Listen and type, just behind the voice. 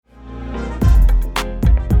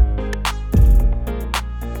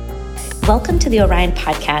Welcome to the Orion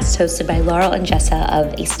Podcast, hosted by Laurel and Jessa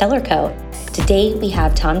of A Stellar Co. Today, we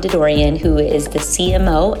have Tom Dodorian, who is the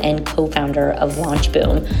CMO and co-founder of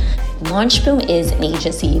LaunchBoom. LaunchBoom is an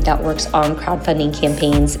agency that works on crowdfunding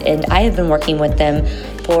campaigns, and I have been working with them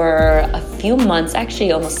for a few months,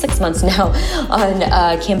 actually almost 6 months now, on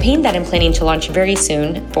a campaign that I'm planning to launch very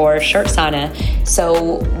soon for Shirtsana.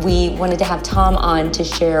 So we wanted to have Tom on to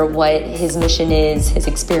share what his mission is, his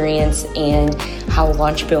experience, and how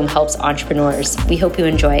LaunchBoom helps entrepreneurs. We hope you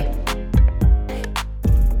enjoy.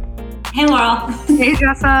 Hey, Laurel. Hey,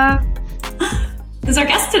 Jessa. Who's our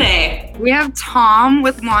guest today? We have Tom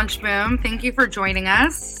with LaunchBoom. Thank you for joining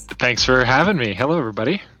us. Thanks for having me. Hello,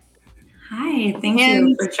 everybody. Hi, thank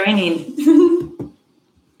you for joining.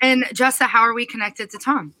 And Jessa, how are we connected to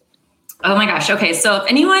Tom? Oh my gosh. Okay. So if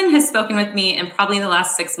anyone has spoken with me in probably the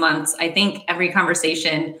last 6 months, I think every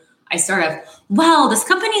conversation I start off, well, this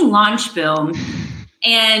company LaunchBoom,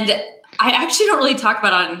 and I actually don't really talk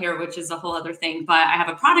about it on here, which is a whole other thing, but I have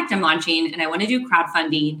a product I'm launching and I want to do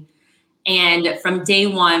crowdfunding. And from day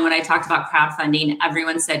one, when I talked about crowdfunding,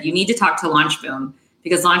 everyone said, you need to talk to LaunchBoom,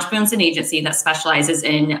 because LaunchBoom is an agency that specializes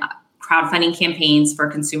in crowdfunding campaigns for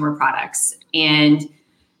consumer products. And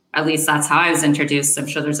at least that's how I was introduced. I'm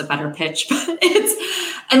sure there's a better pitch, but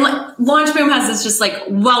LaunchBoom has this just like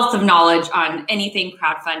wealth of knowledge on anything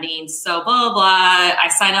crowdfunding. So blah, blah, blah. I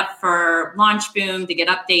sign up for LaunchBoom to get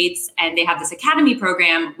updates, and they have this academy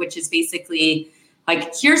program, which is basically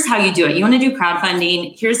like, here's how you do it. You want to do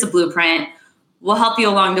crowdfunding. Here's the blueprint. We'll help you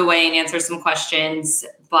along the way and answer some questions.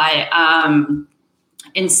 But,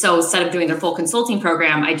 and so instead of doing their full consulting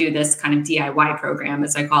program, I do this kind of DIY program,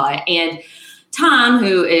 as I call it. And Tom,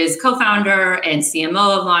 who is co-founder and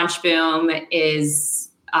CMO of LaunchBoom,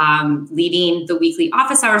 is leading the weekly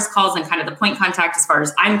office hours calls and kind of the point contact as far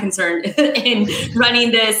as I'm concerned in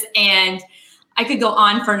running this. And I could go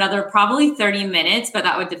on for another probably 30 minutes, but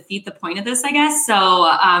that would defeat the point of this, I guess. So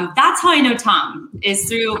that's how I know Tom, is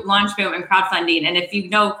through LaunchBoom and crowdfunding. And if you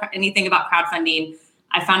know anything about crowdfunding,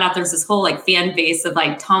 I found out there's this whole like fan base of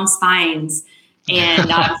like Tom Spines.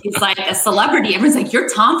 And he's like a celebrity. Everyone's like, you're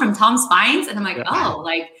Tom from Tom Spines? And I'm like, oh,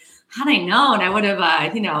 like, how'd I know? And I would have, I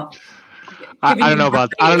don't know about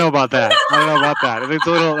that. I don't know about that. I think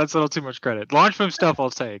that's a little too much credit. LaunchBoom stuff I'll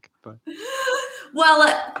take. But.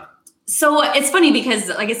 Well, so it's funny because,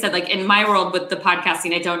 like I said, like in my world with the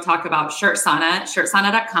podcasting, I don't talk about Shirtsana,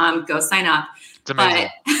 shirtsana.com. Go sign up. It's amazing.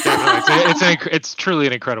 It's truly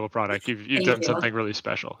an incredible product. You've done something really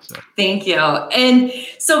special. So. Thank you. And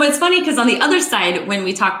so it's funny because on the other side, when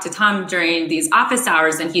we talk to Tom during these office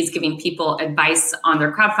hours and he's giving people advice on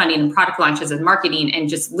their crowdfunding and product launches and marketing and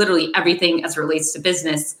just literally everything as it relates to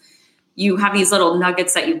business, you have these little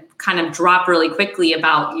nuggets that you kind of drop really quickly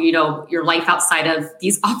about, you know, your life outside of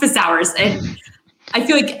these office hours. And I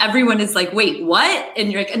feel like everyone is like, wait, what?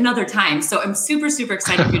 And you're like, another time. So I'm super, super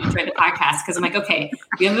excited for you to join the podcast because I'm like, okay,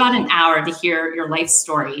 we have about an hour to hear your life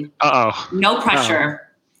story. Uh-oh. No pressure,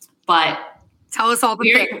 but tell us all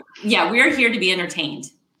the things. Yeah, we're here to be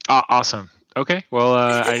entertained. Awesome. Okay. Well,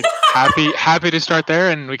 I'm happy to start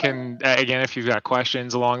there, and we can again, if you've got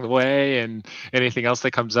questions along the way and anything else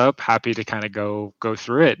that comes up, happy to kind of go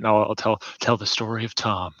through it, and I'll tell the story of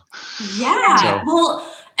Tom. Yeah. So.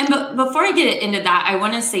 Well, and before I get into that, I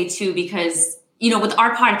want to say too, because you know, with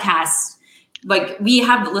our podcast, like we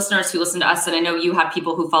have listeners who listen to us, and I know you have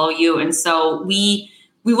people who follow you, and so we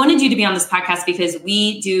wanted you to be on this podcast because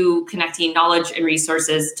we do connecting knowledge and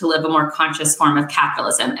resources to live a more conscious form of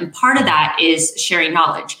capitalism. And part of that is sharing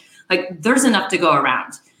knowledge. Like there's enough to go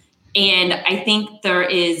around. And I think there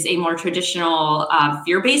is a more traditional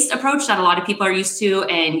fear-based approach that a lot of people are used to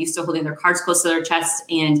and used to holding their cards close to their chest.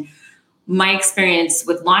 And my experience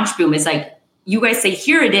with LaunchBoom is like, you guys say,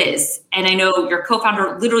 here it is. And I know your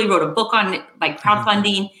co-founder literally wrote a book on like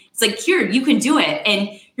crowdfunding. It's like, here, you can do it. And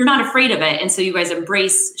you're not afraid of it. And so you guys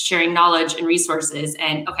embrace sharing knowledge and resources.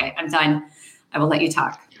 And okay, I'm done. I will let you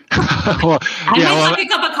talk. Well, I might a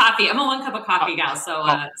cup of coffee. I'm a 1 cup of coffee gal. So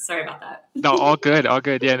sorry about that. No, all good.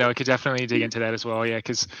 Yeah, no, I could definitely dig into that as well. Yeah,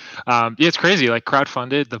 because it's crazy. Like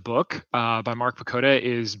Crowdfunded, the book by Mark Pakoda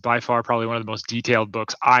is by far probably one of the most detailed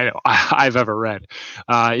books I've ever read.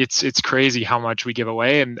 It's crazy how much we give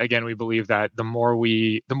away. And again, we believe that the more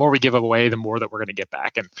we give away, the more that we're going to get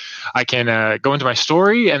back. And I can go into my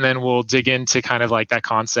story, and then we'll dig into kind of like that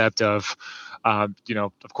concept of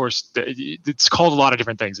of course, it's called a lot of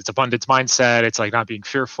different things. It's abundance mindset. It's like not being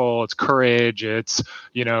fearful. It's courage. It's,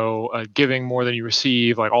 giving more than you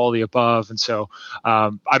receive, like all the above. And so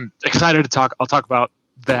I'm excited to talk. I'll talk about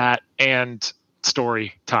that and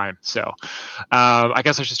story time. So I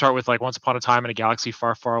guess I should start with like Once Upon a Time in a Galaxy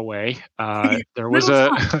Far, Far Away. There was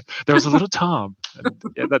there was a little Tom.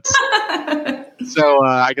 Yeah, that's so.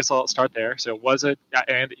 I guess I'll start there. So was a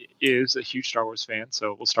and is a huge Star Wars fan.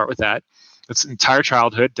 So we'll start with that. That's entire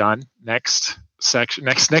childhood done. Next section.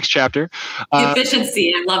 Next chapter. The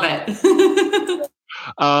efficiency. I love it.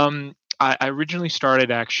 I originally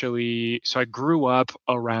started actually, so I grew up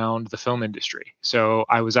around the film industry. So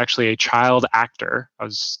I was actually a child actor.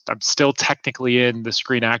 I'm still technically in the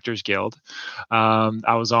Screen Actors Guild.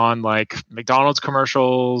 I was on like McDonald's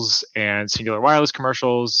commercials and Singular Wireless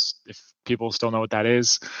commercials, if people still know what that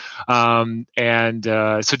is. So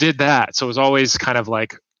did that. So it was always kind of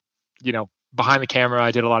like, behind the camera.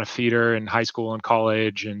 I did a lot of theater in high school and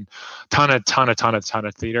college, and ton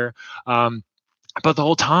of theater. But the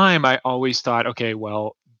whole time I always thought, okay,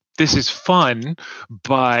 well, this is fun,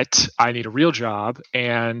 but I need a real job.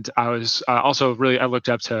 And I was also I looked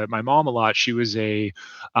up to my mom a lot. She was a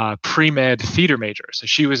pre-med theater major. So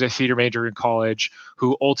she was a theater major in college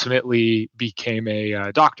who ultimately became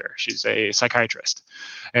a doctor. She's a psychiatrist.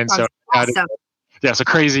 And That's awesome. So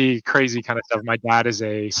crazy kind of stuff. My dad is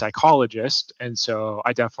a psychologist. And so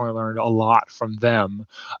I definitely learned a lot from them.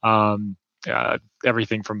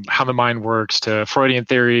 Everything from how the mind works to Freudian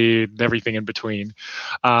theory, everything in between,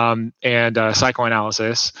 and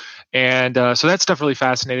psychoanalysis. And so that stuff really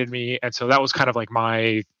fascinated me. And so that was kind of like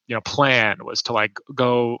my, plan was to like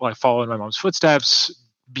go like follow in my mom's footsteps,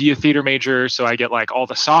 be a theater major. So I get like all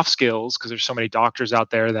the soft skills, because there's so many doctors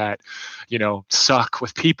out there that, suck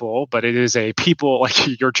with people, but it is a people,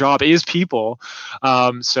 like your job is people.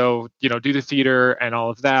 So, do the theater and all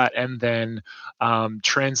of that, and then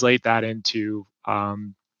translate that into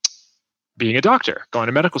being a doctor, going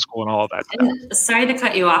to medical school and all of that stuff. And sorry to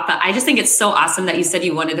cut you off, but I just think it's so awesome that you said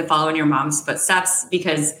you wanted to follow in your mom's footsteps,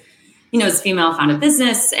 because, as female founded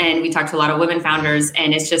business, and we talked to a lot of women founders,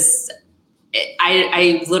 and it's just,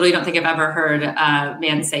 I literally don't think I've ever heard a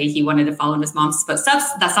man say he wanted to follow in his mom's footsteps.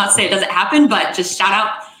 That's not to say it doesn't happen, but just shout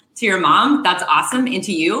out to your mom. That's awesome. And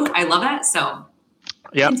to you. I love it. So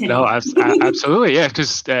yeah, no, absolutely. Yeah.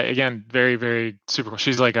 Because again, very, very super cool.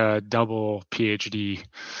 She's like a double PhD.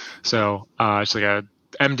 So she's like a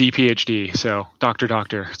MD PhD. So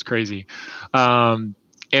doctor, it's crazy. And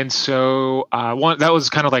so that was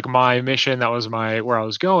kind of like my mission. That was where I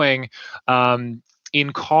was going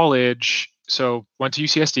in college. So went to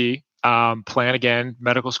UCSD, plan again,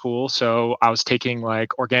 medical school. So I was taking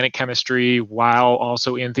like organic chemistry while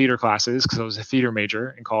also in theater classes, because I was a theater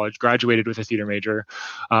major in college, graduated with a theater major,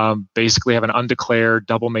 basically have an undeclared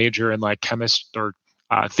double major in like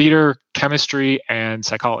theater, chemistry, and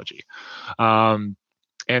psychology. And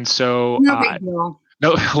so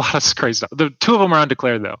no, a lot of crazy stuff. The two of them are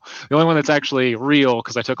undeclared though. The only one that's actually real,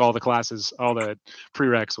 because I took all the classes, all the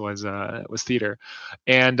prereqs, was theater.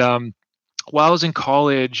 And while I was in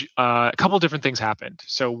college, a couple of different things happened.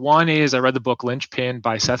 So one is I read the book Linchpin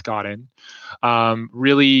by Seth Godin.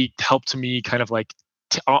 Really helped me kind of like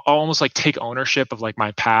almost like take ownership of like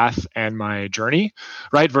my path and my journey,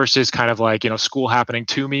 right? Versus kind of like, school happening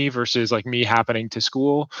to me versus like me happening to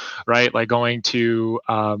school, right? Like going to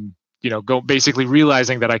go basically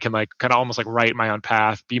realizing that I can like kind of almost like write my own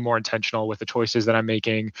path, be more intentional with the choices that I'm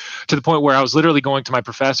making, to the point where I was literally going to my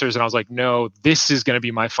professors and I was like, no, this is going to be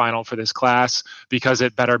my final for this class because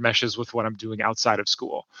it better meshes with what I'm doing outside of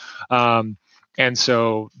school. And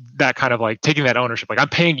so that kind of like taking that ownership, like I'm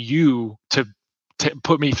paying you to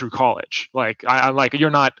put me through college. Like I'm like, you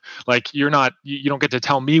don't get to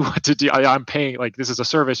tell me what to do. I'm paying, like, this is a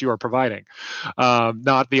service you are providing,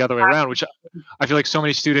 not the other way around, which I feel like so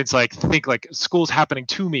many students like think like school's happening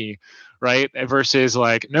to me, right? Versus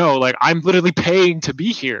like, no, like I'm literally paying to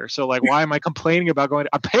be here. So like, why am I complaining about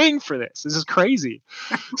I'm paying for this? This is crazy.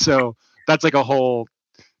 So that's like a whole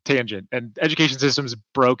tangent, and education system's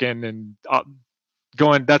broken, and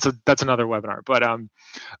that's another webinar. But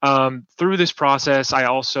through this process, I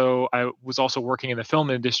was also working in the film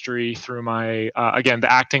industry through my again,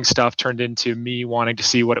 the acting stuff turned into me wanting to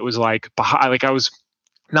see what it was like like I was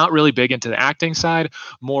not really big into the acting side,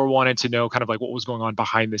 more wanted to know kind of like what was going on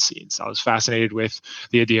behind the scenes. I was fascinated with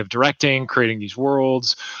the idea of directing, creating these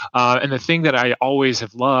worlds. And the thing that I always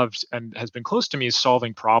have loved and has been close to me is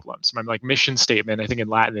solving problems. My like mission statement, I think in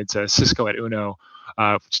Latin, it's a Cisco et uno,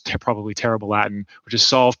 which is probably terrible Latin, which is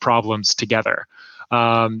solve problems together.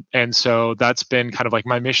 And so that's been kind of like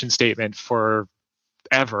my mission statement for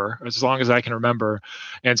ever, as long as I can remember.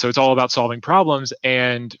 And so it's all about solving problems.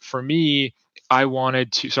 And for me, I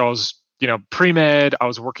wanted to, so I was, pre-med, I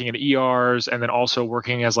was working in ERs, and then also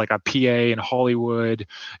working as like a PA in Hollywood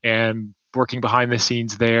and working behind the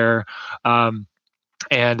scenes there.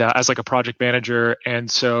 and as like a project manager. And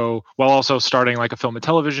so while also starting like a film and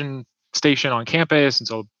television station on campus, and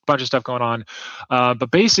so a bunch of stuff going on,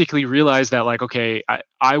 but basically realized that like, okay,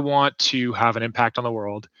 I want to have an impact on the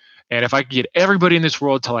world. And if I could get everybody in this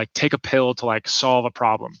world to like take a pill to like solve a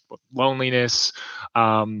problem, loneliness,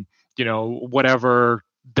 whatever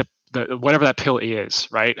whatever that pill is,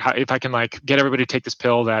 right? If I can like get everybody to take this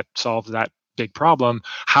pill that solves that big problem,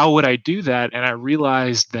 how would I do that? And I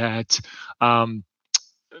realized that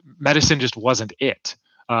medicine just wasn't it.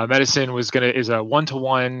 Medicine is a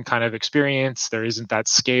one-to-one kind of experience. There isn't that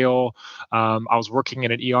scale. I was working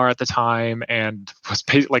in an ER at the time, and was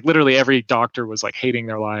like literally every doctor was like hating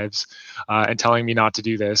their lives and telling me not to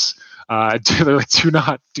do this. Do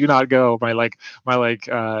not go. My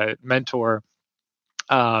mentor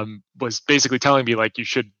was basically telling me like, you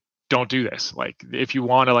don't do this. Like, if you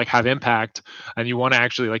want to like have impact and you want to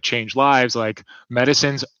actually like change lives, like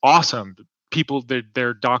medicine's awesome. People,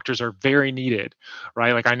 their doctors are very needed,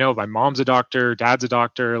 right? Like, I know my mom's a doctor, dad's a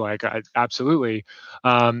doctor, like absolutely.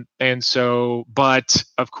 And so, but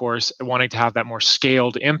of course, wanting to have that more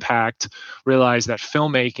scaled impact, realized that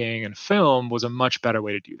filmmaking and film was a much better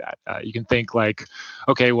way to do that. You can think like,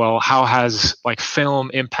 okay, well, how has like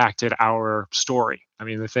film impacted our story? I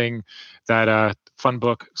mean, the thing that fun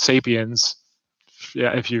book, Sapiens,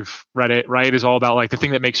 yeah, if you've read it, right, is all about like the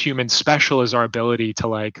thing that makes humans special is our ability to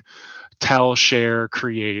like tell, share,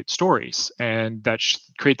 create stories, and that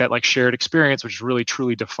create that like shared experience, which really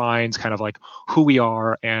truly defines kind of like who we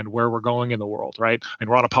are and where we're going in the world, right? And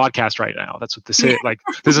we're on a podcast right now. That's what this is. Like,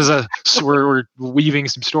 this is we're weaving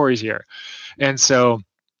some stories here, and so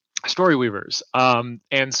story weavers. And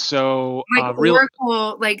so like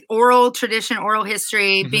oracle, like oral tradition, oral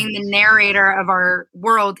history, being the narrator of our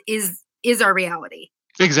world is our reality.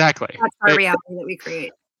 Exactly. That's our reality that we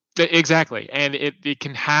create. Exactly. And it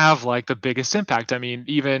can have like the biggest impact. I mean,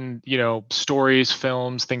 even, stories,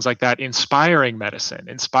 films, things like that, inspiring medicine,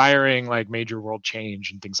 inspiring like major world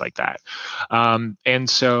change and things like that. And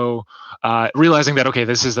so realizing that, okay,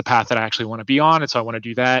 this is the path that I actually want to be on. And so I want to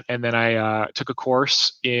do that. And then I took a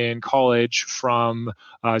course in college from,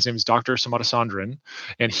 his name is Dr. Samadasandran.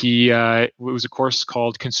 And it was a course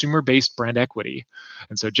called Consumer-Based Brand Equity.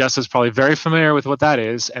 And so Jess is probably very familiar with what that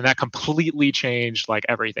is. And that completely changed like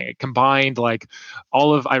everything. It combined like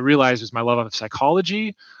I realized was my love of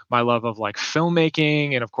psychology, my love of like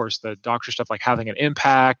filmmaking, and of course the doctor stuff, like having an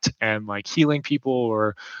impact and like healing people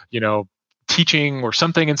or, teaching or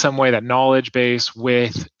something in some way, that knowledge base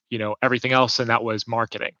with, everything else. And that was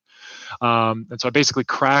marketing. And so I basically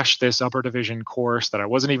crashed this upper division course that I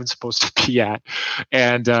wasn't even supposed to be at,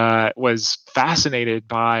 and was fascinated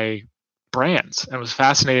by brands and was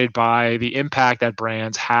fascinated by the impact that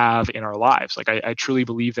brands have in our lives. Like, I truly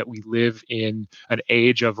believe that we live in an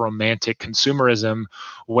age of romantic consumerism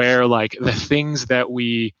where like the things that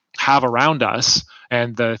we have around us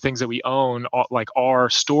and the things that we own like are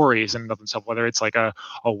stories and of themselves, whether it's like a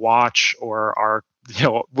watch or our,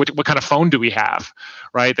 what kind of phone do we have,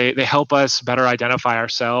 right? They help us better identify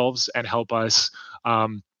ourselves and help us,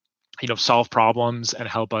 solve problems and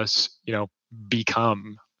help us,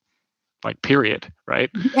 become, like, period,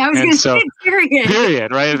 right? Yeah, I was going to say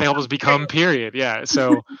period, right? They help us become period. Yeah.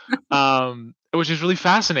 So, it was just really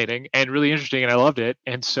fascinating and really interesting, and I loved it.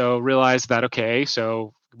 And so realized that, okay,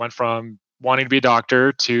 so went from wanting to be a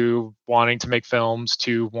doctor to wanting to make films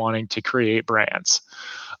to wanting to create brands.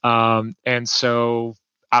 And so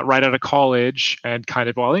right out of college and kind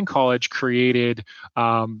of while in college, created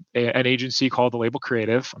an agency called The Label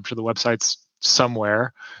Creative. I'm sure the website's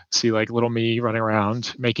somewhere. See like little me running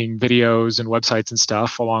around making videos and websites and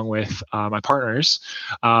stuff along with my partners.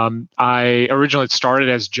 I originally started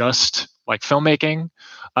as just like filmmaking.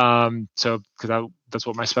 So because that's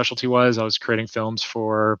what my specialty was. I was creating films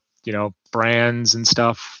for, brands and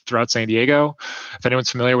stuff throughout San Diego. If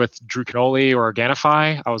anyone's familiar with Drew Canoli or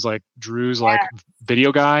Organifi, I was like Drew's like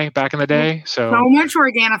video guy back in the day. So much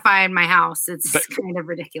Organifi in my house. It's kind of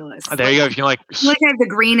ridiculous. There you go. If you like I have the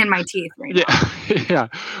green in my teeth right now. Yeah.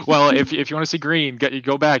 Well, if you want to see green, you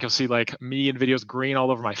go back, you'll see like me in videos, green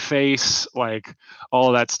all over my face, like all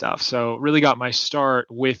of that stuff. So really got my start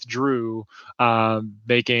with Drew,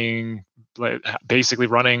 making, like, basically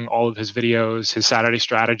running all of his videos, his Saturday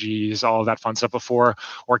strategies, all of that fun stuff before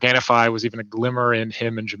Organifi was even a glimmer in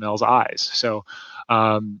him and Jamel's eyes. So,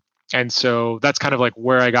 and so that's kind of like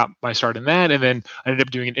where I got my start in that. And then I ended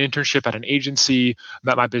up doing an internship at an agency,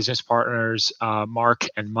 met my business partners, Mark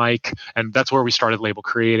and Mike. And that's where we started Label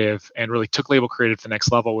Creative and really took Label Creative to the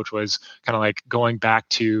next level, which was kind of like going back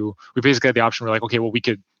to, we basically had the option. We're like, okay, well, we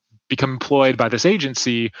could become employed by this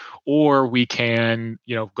agency, or we can,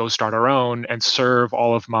 go start our own and serve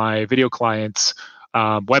all of my video clients,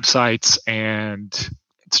 websites and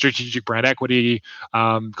strategic brand equity,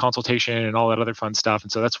 consultation, and all that other fun stuff.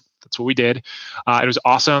 And so that's what we did. It was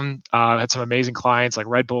awesome. Had some amazing clients like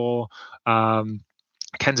Red Bull,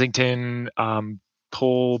 Kensington,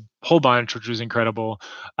 whole bunch, which was incredible.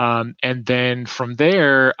 And then from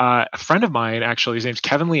there, a friend of mine, actually, his name's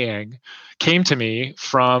Kevin Liang, came to me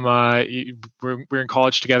from, we're in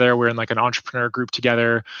college together. We're in like an entrepreneur group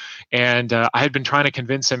together. And I had been trying to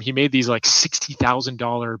convince him. He made these like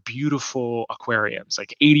 $60,000 beautiful aquariums,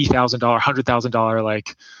 like $80,000, $100,000,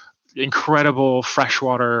 like incredible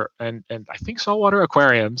freshwater and I think saltwater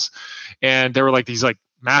aquariums. And there were like these like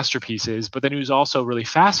masterpieces, but then he was also really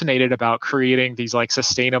fascinated about creating these like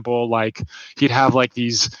sustainable, like he'd have like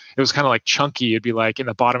these, it was kind of like chunky, it'd be like in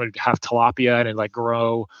the bottom it'd have tilapia and it'd like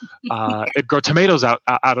grow it'd grow tomatoes out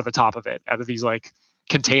of the top of it, out of these like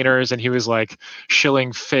containers. And he was like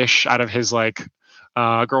shilling fish out of his like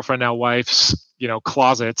girlfriend, now wife's,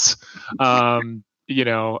 closets, and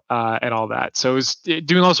all that. So it was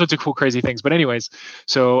doing all sorts of cool, crazy things. But anyways,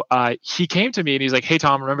 so he came to me and he's like, "Hey,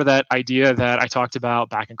 Tom, remember that idea that I talked about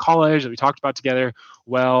back in college that we talked about together?"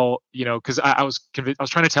 Well, because I was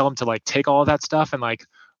trying to tell him to like take all of that stuff and like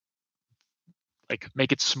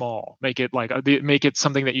make it small, make it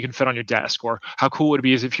something that you can fit on your desk. Or how cool would it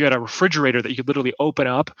be is if you had a refrigerator that you could literally open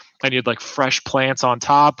up and you'd like fresh plants on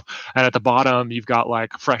top, and at the bottom you've got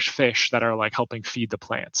like fresh fish that are like helping feed the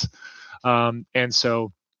plants. And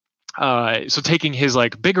so taking his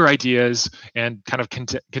like bigger ideas and kind of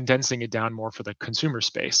condensing it down more for the consumer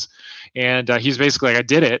space. And he's basically like, I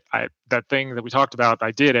did it. That thing that we talked about,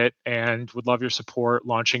 I did it, and would love your support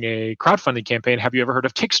launching a crowdfunding campaign. Have you ever heard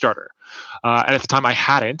of Kickstarter? And at the time I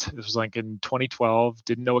hadn't. This was like in 2012,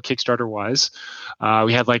 didn't know what Kickstarter was.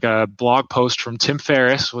 We had like a blog post from Tim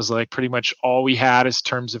Ferriss, was like pretty much all we had in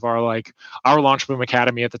terms of our Launch Boom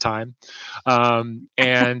Academy at the time.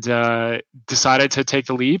 And decided to take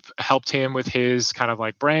the leap, helped him with his kind of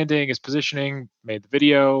like branding, his positioning, made the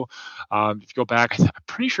video. If you go back, I'm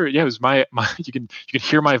pretty sure, it was my you can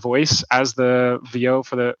hear my voice as the VO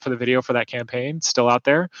for the video for that campaign, still out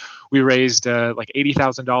there. We raised like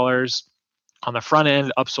 $80,000 on the front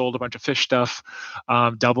end, upsold a bunch of fish stuff,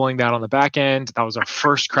 doubling that on the back end. That was our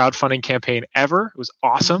first crowdfunding campaign ever. It was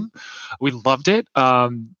awesome. We loved it.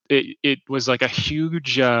 It was like a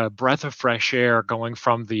huge breath of fresh air going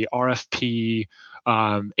from the RFP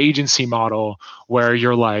agency model where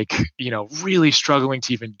you're like, really struggling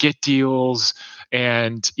to even get deals.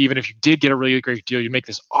 And even if you did get a really great deal, you make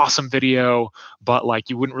this awesome video, but like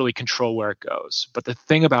you wouldn't really control where it goes. But the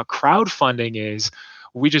thing about crowdfunding is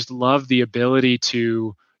we just love the ability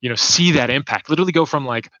to, see that impact, literally go from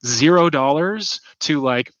like $0 to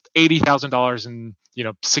like $80,000 in,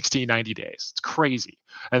 60, 90 days. It's crazy.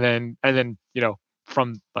 And then,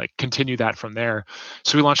 from like continue that from there.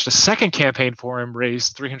 So we launched a second campaign for him,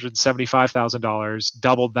 raised $375,000,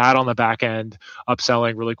 doubled that on the back end,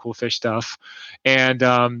 upselling really cool fish stuff. And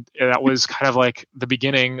that was kind of like the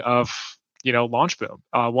beginning of, Launch Boom.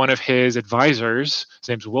 One of his advisors, his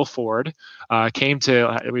name's Will Ford, came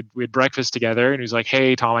to, we had breakfast together, and he was like,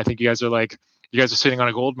 "Hey, Tom, I think you guys are sitting on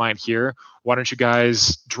a gold mine here. Why don't you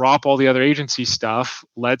guys drop all the other agency stuff?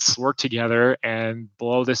 Let's work together and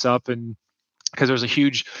blow this up." And because there's a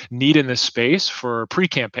huge need in this space for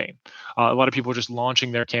pre-campaign. A lot of people are just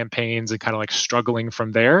launching their campaigns and kind of like struggling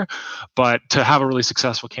from there. But to have a really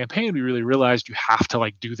successful campaign, we really realized you have to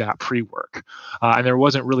like do that pre-work. And there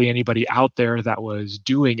wasn't really anybody out there that was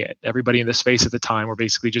doing it. Everybody in the space at the time were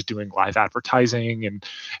basically just doing live advertising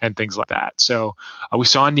and things like that. So we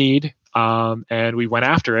saw a need and we went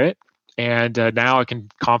after it. And now I can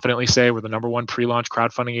confidently say we're the #1 pre-launch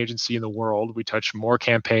crowdfunding agency in the world. We touch more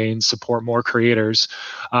campaigns, support more creators,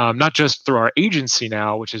 not just through our agency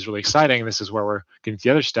now, which is really exciting. This is where we're getting to the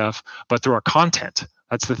other stuff, but through our content.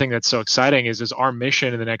 That's the thing that's so exciting is our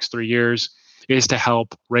mission in the next 3 years is to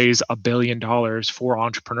help raise $1 billion for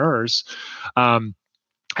entrepreneurs. And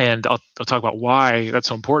I'll talk about why that's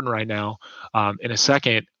so important right now in a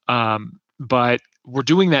second. But we're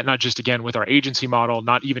doing that not just, again, with our agency model,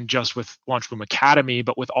 not even just with Launch Boom Academy,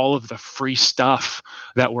 but with all of the free stuff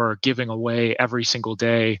that we're giving away every single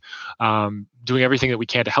day, doing everything that we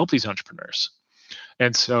can to help these entrepreneurs.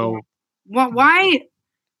 And so... Well, why...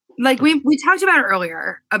 Like we talked about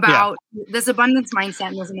earlier about this abundance mindset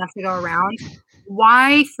and there's enough to go around.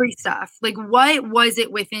 Why free stuff? Like what was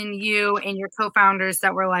it within you and your co-founders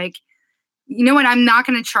that were like, you know what, I'm not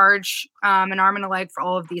going to charge an arm and a leg for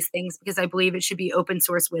all of these things because I believe it should be open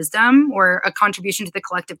source wisdom or a contribution to the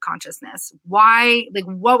collective consciousness. Why, like,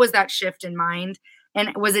 what was that shift in mind?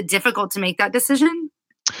 And was it difficult to make that decision?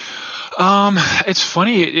 It's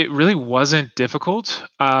funny. It really wasn't difficult.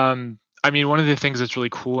 I mean, one of the things that's really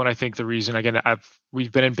cool, and I think the reason, again,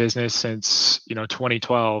 we've been in business since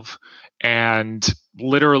 2012, and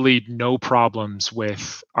literally no problems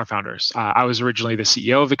with our founders. I was originally the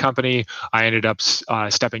CEO of the company. I ended up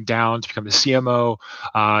stepping down to become the CMO,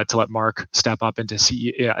 to let Mark step up into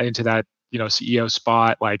that CEO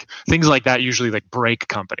spot. Like things like that usually like break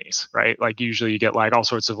companies, right? Like usually you get like all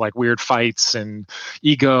sorts of like weird fights and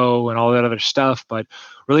ego and all that other stuff. But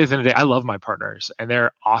really at the end of the day, I love my partners and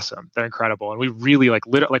they're awesome. They're incredible. And we really like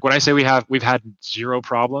when I say we've had zero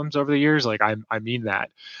problems over the years, like I mean that.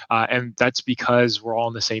 And that's because we're all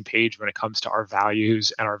on the same page when it comes to our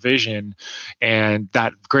values and our vision, and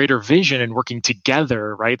that greater vision and working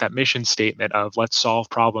together, right? That mission statement of let's solve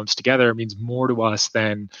problems together means more to us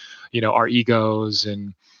than our egos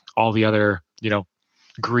and all the other,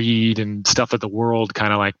 greed and stuff that the world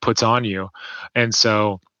kind of like puts on you. And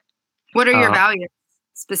so what are your values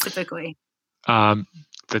specifically?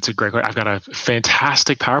 That's a great question. I've got a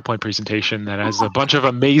fantastic PowerPoint presentation that has a bunch of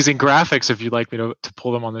amazing graphics if you'd like me to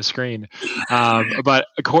pull them on the screen. But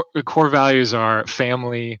core values are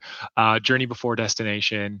family, journey before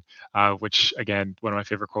destination, which again, one of my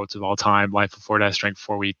favorite quotes of all time, life before death, strength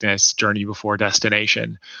before weakness, journey before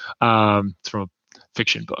destination. It's from a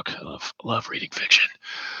fiction book. I love reading fiction.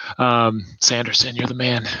 Sanderson, you're the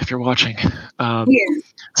man if you're watching.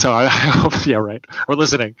 So I hope, yeah, right. Or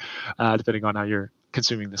listening, depending on how you're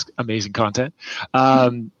consuming this amazing content.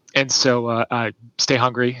 And so stay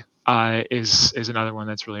hungry is another one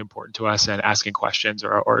that's really important to us, and asking questions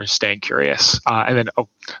or staying curious. And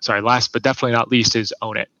then, last but definitely not least is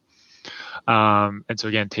own it. And so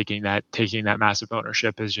again, taking that massive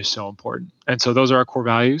ownership is just so important. And so those are our core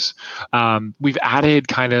values. We've added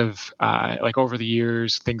kind of like over the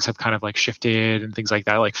years, things have kind of like shifted and things like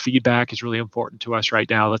that. Like feedback is really important to us right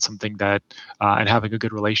now. That's something that, and having a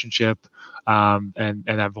good relationship, and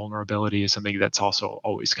that vulnerability is something that's also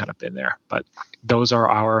always kind of been there. But those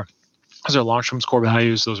are Launchroom's core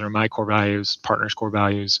values. Those are my core values, partners' core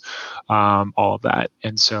values, all of that.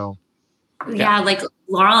 And so, yeah, like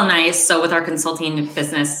Laurel and I, so with our consulting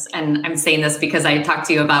business, and I'm saying this because I talked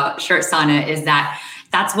to you about Shirt Sauna, is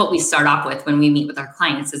that's what we start off with when we meet with our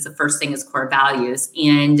clients. Is the first thing is core values.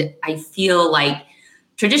 And I feel like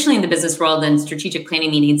traditionally in the business world and strategic planning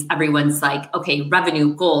meetings, everyone's like, okay,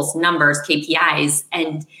 revenue, goals, numbers, KPIs.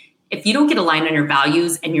 And if you don't get aligned on your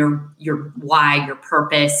values and your why, your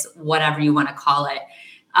purpose, whatever you want to call it,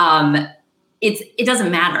 it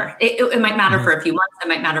doesn't matter. It might matter for a few months, it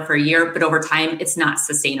might matter for a year, but over time, it's not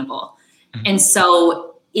sustainable. And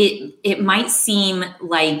so it might seem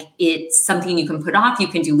like it's something you can put off, you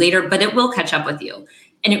can do later, but it will catch up with you.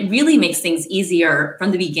 And it really makes things easier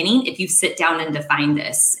from the beginning if you sit down and define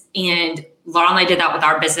this. And Laurel and I did that with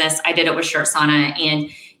our business. I did it with Shirt Sauna.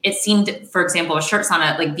 And it seemed, for example, with Shirt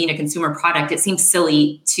Sauna, like being a consumer product, it seemed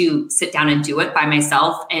silly to sit down and do it by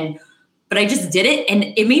myself. But I just did it, and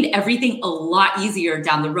it made everything a lot easier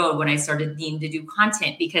down the road when I started needing to do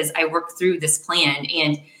content, because I worked through this plan.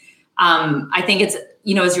 And I think it's,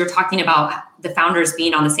 as you're talking about the founders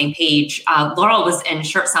being on the same page, Laurel was in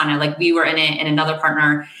Shirt Sauna, like we were in it, and another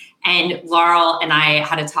partner. And Laurel and I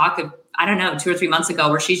had a talk of, I don't know, 2 or 3 months ago,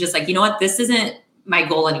 where she's just like, you know what, this isn't my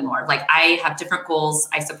goal anymore. Like I have different goals.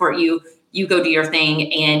 I support you. You go do your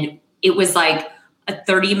thing. And it was like a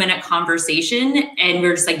 30-minute conversation, and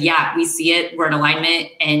we're just like, yeah, we see it. We're in alignment.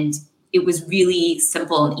 And it was really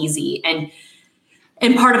simple and easy.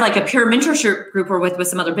 And part of like a peer mentorship group we're with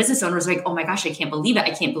some other business owners, like, oh my gosh, I can't believe it.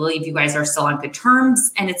 I can't believe you guys are still on good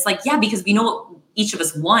terms. And it's like, yeah, because we know what each of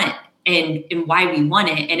us want and why we want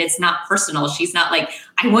it. And it's not personal. She's not like,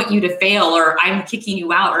 I want you to fail, or I'm kicking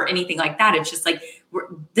you out, or anything like that. It's just like,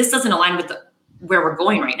 this doesn't align with where we're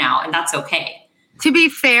going right now. And that's okay. To be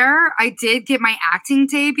fair, I did get my acting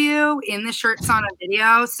debut in the Shirt Sauna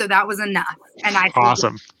video, so that was enough. And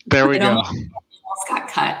awesome. There we go. Almost got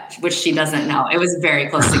cut, which she doesn't know. It was very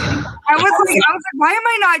close to getting cut. I was like, why am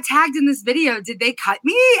I not tagged in this video? Did they cut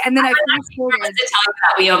me? And then I fast forwarded to tell you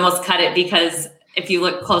that we almost cut it, because if you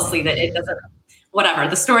look closely, that it doesn't. Whatever,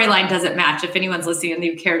 the storyline doesn't match. If anyone's listening and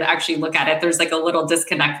you care to actually look at it, there's like a little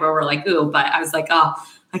disconnect where we're like, ooh, but I was like, oh,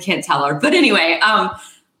 I can't tell her. But anyway,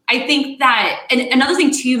 I think that, and another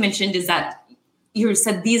thing too you mentioned is that you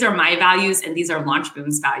said, these are my values and these are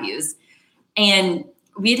Launchboom's values. And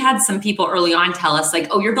we'd had some people early on tell us like,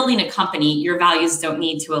 oh, you're building a company, your values don't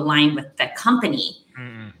need to align with the company.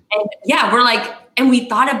 Mm-hmm. And yeah, we're like, and we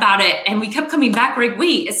thought about it and we kept coming back. We're like,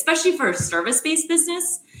 wait, especially for a service-based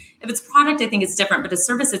business, if it's product, I think it's different, but a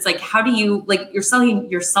service, it's like, how do you, like, you're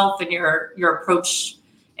selling yourself and your approach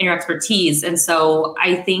and your expertise. And so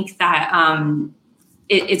I think that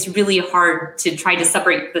it's really hard to try to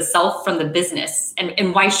separate the self from the business.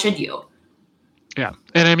 And why should you? Yeah.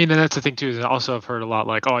 And I mean, and that's the thing too, is also I've heard a lot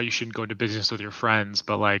like, oh, you shouldn't go into business with your friends,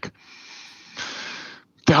 but like,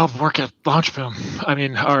 they all work at Launchboom. I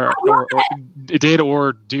mean, or did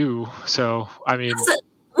or do. So, I mean,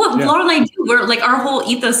 what Laura and I do, we're like, our whole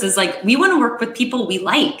ethos is like, we want to work with people we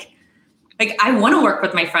like. Like, I want to work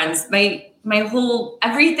with my friends. My whole,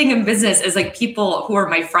 everything in business is like people who are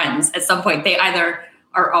my friends at some point. They either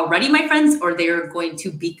are already my friends or they are going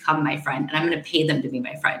to become my friend. And I'm going to pay them to be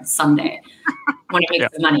my friend someday when I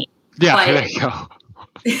make the money. Yeah, but, there you go.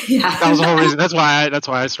 Yeah. That was the whole reason. That's why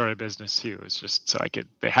I started business too. It's just so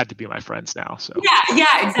they had to be my friends now. So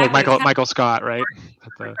yeah, exactly. Like Michael Scott, right?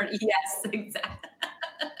 Yes, exactly.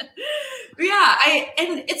 Yeah,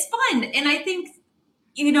 and it's fun. And I think,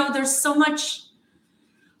 there's so much,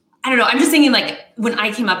 I don't know. I'm just thinking like when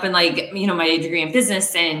I came up in like, my degree in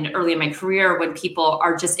business and early in my career, when people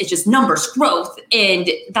are it's just numbers, growth, and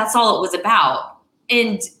that's all it was about.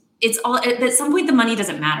 And it's all, at some point, the money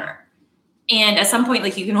doesn't matter. And at some point,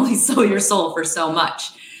 like, you can only sell your soul for so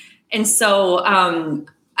much. And so I'm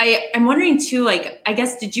wondering too, like, I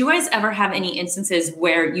guess, did you guys ever have any instances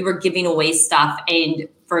where you were giving away stuff and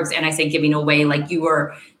I say giving away, like you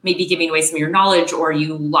were maybe giving away some of your knowledge, or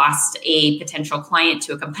you lost a potential client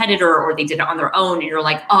to a competitor, or they did it on their own and you're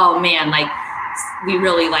like, oh man, like we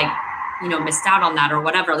really like, missed out on that or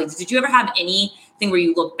whatever. Like, did you ever have anything where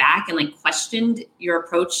you look back and like questioned your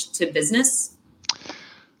approach to business?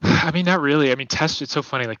 I mean, not really. I mean, it's so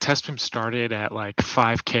funny. Like TestBoom started at like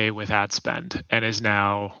 5K with ad spend and is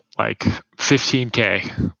now like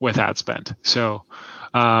 15K with ad spend. So,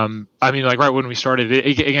 I mean, like right when we started,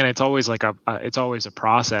 again, it's always like it's always a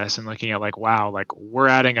process, and looking at like, wow, like we're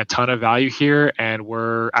adding a ton of value here, and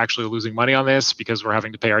we're actually losing money on this because we're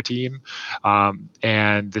having to pay our team,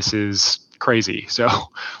 and this is crazy. So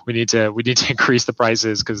we need to increase the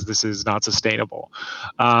prices because this is not sustainable.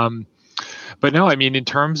 But no, I mean, in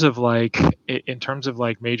terms of like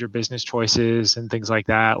major business choices and things like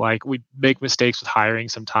that, like we make mistakes with hiring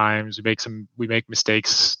sometimes. We make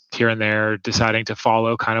mistakes here and there, deciding to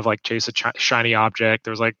follow kind of like chase a shiny object.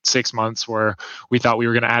 There was like 6 months where we thought we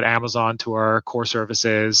were going to add Amazon to our core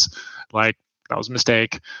services. Like that was a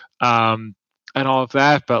mistake. And all of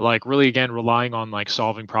that, but like really again relying on like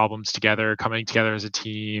solving problems together, coming together as a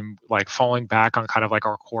team, like falling back on kind of like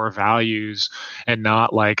our core values, and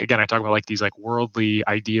not like, again, I talk about like these like worldly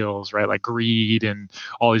ideals, right? Like greed and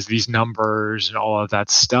all these numbers and all of that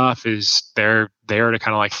stuff is they're there to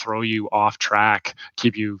kind of like throw you off track,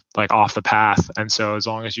 keep you like off the path. And so as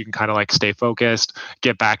long as you can kind of like stay focused,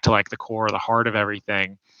 get back to like the core, the heart of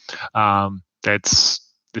everything, it's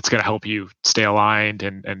going to help you stay aligned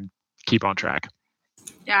and keep on track.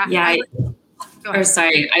 Yeah.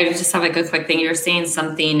 Sorry, I just have like a quick thing. You're saying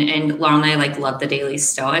something, and Laura and I like love the Daily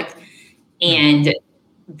Stoic, and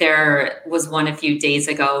there was one a few days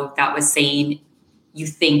ago that was saying, you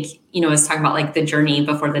think, it's talking about like the journey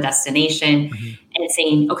before the destination, and it's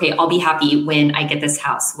saying, okay, I'll be happy when I get this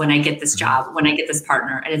house, when I get this job, when I get this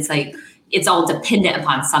partner, and it's like it's all dependent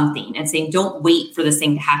upon something, and saying don't wait for this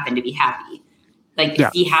thing to happen to be happy, like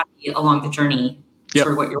be happy along the journey.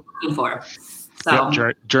 For what you're looking for. So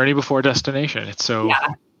journey before destination. It's so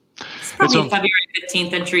it's probably February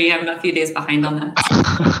 15th entry. I'm a few days behind on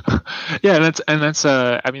that. Yeah, and that's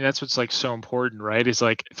I mean, that's what's like so important, right? Is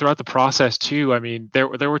like throughout the process too. I mean, there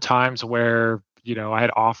were times where I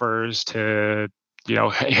had offers to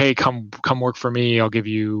hey, come work for me. I'll give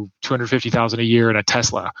you $250,000 a year in a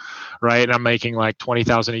Tesla, right? And I'm making like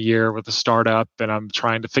 $20,000 a year with a startup, and I'm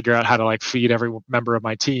trying to figure out how to like feed every member of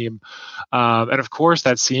my team. And of course,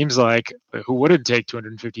 that seems like who wouldn't take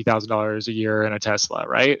 $250,000 a year in a Tesla,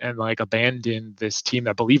 right? And like abandon this team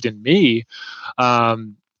that believed in me,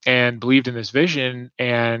 and believed in this vision,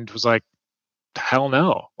 and was like, hell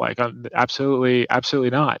no, like I'm absolutely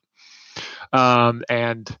not.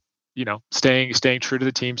 And staying true to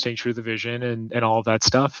the team, staying true to the vision, and all of that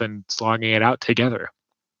stuff, and slogging it out together.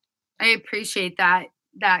 I appreciate that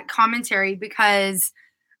commentary, because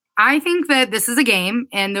I think that this is a game,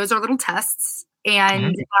 and those are little tests,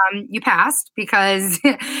 and you passed because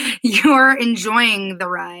you're enjoying the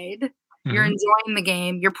ride. You're enjoying the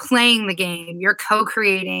game. You're playing the game. You're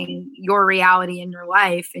co-creating your reality in your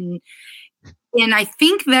life. And I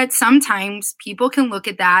think that sometimes people can look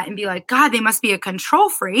at that and be like, God, they must be a control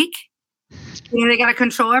freak. They got to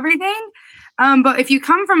control everything. But if you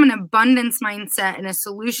come from an abundance mindset and a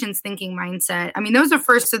solutions thinking mindset, I mean, those are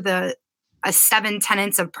first of the 7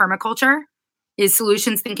 tenets of permaculture is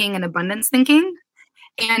solutions thinking and abundance thinking.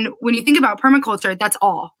 And when you think about permaculture, that's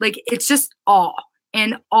all. Like, it's just all.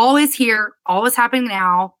 And all is here, all is happening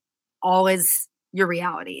now, all is your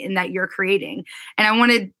reality and that you're creating. And I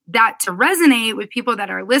wanted that to resonate with people that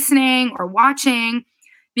are listening or watching,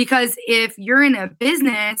 because if you're in a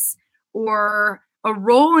business or a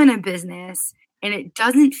role in a business and it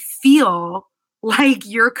doesn't feel like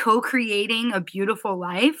you're co-creating a beautiful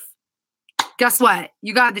life, guess what?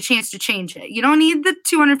 You got the chance to change it. You don't need the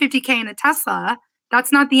 $250K in a Tesla.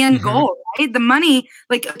 That's not the end goal, right? The money,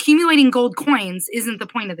 like accumulating gold coins isn't the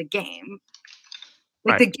point of the game.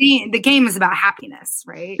 Like the game is about happiness,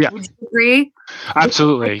 right? Yeah. Would you agree?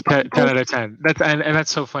 Absolutely. 10 out of 10. And that's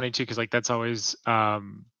so funny too, because like that's always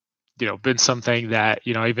been something that,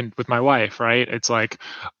 even with my wife, right? It's like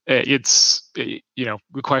it's the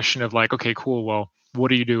question of like, okay, cool, well, what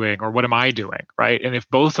are you doing or what am I doing, right? And if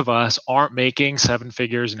both of us aren't making 7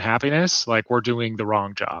 figures in happiness, like we're doing the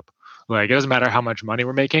wrong job. Like, it doesn't matter how much money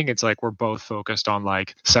we're making. It's like we're both focused on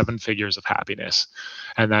like 7 figures of happiness.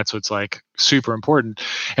 And that's what's like super important.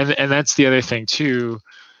 And that's the other thing too,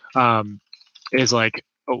 is like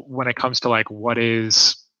when it comes to like what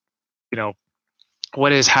is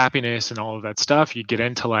happiness and all of that stuff, you get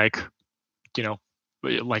into like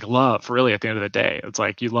love, really, at the end of the day. It's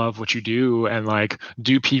like you love what you do, and like,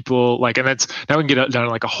 do people like, and that's, now we can get down to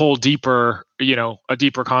like a whole deeper, a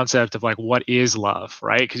deeper concept of like what is love,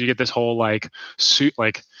 right? Because you get this whole like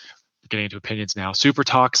getting into opinions now, super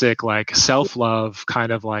toxic like self-love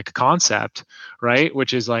kind of like concept, right?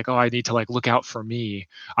 Which is like, oh, I need to like look out for me,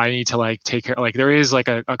 I need to like take care, like there is like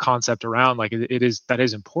a concept around like it is, that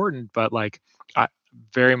is important, but like I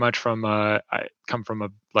very much I come from a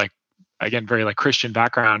like, again, very like Christian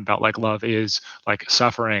background about like love is like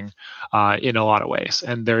suffering in a lot of ways.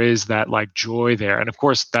 And there is that like joy there. And of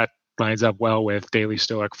course that lines up well with Daily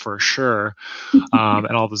Stoic for sure. And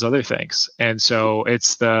all those other things. And so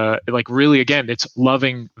it's really, again, it's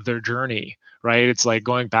loving their journey, right? It's like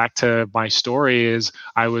going back to my story is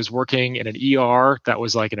I was working in an ER that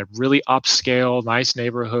was like in a really upscale, nice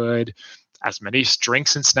neighborhood, as many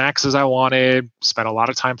drinks and snacks as I wanted, spent a lot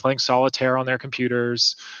of time playing solitaire on their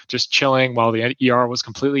computers, just chilling while the ER was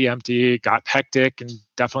completely empty, got hectic and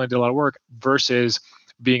definitely did a lot of work, versus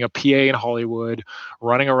being a PA in Hollywood,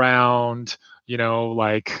 running around,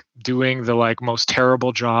 like doing the like most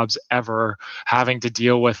terrible jobs ever, having to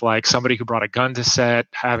deal with like somebody who brought a gun to set,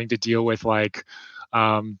 having to deal with like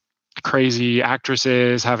crazy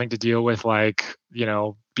actresses, having to deal with like,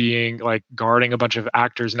 being like guarding a bunch of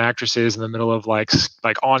actors and actresses in the middle of like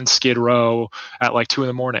on Skid Row at like 2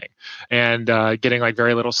 a.m. and getting like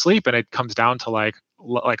very little sleep. And it comes down to like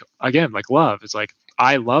again, like love. It's like,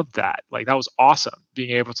 I love that. Like, that was awesome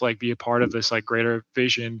being able to like be a part of this like greater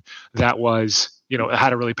vision that was, it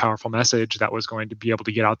had a really powerful message that was going to be able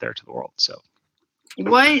to get out there to the world. So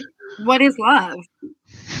what is love?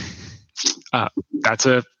 That's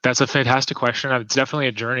a fantastic question. It's definitely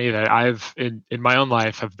a journey that I've in my own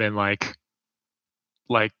life have been like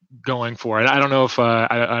going for. And I don't know if I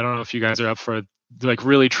don't know if you guys are up for like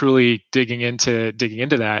really truly digging into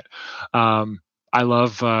that. I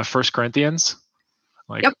love 1 Corinthians.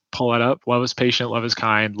 Pull that up. Love is patient, love is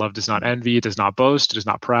kind, love does not envy, it does not boast, it is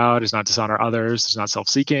not proud, it does not dishonor others, it is not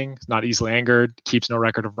self-seeking, is not easily angered, keeps no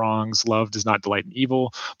record of wrongs. Love does not delight in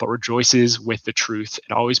evil, but rejoices with the truth.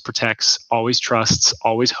 It always protects, always trusts,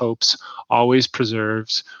 always hopes, always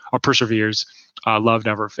perseveres. Love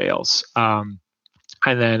never fails. And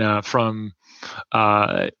then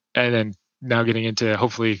now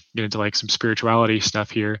hopefully get into like some spirituality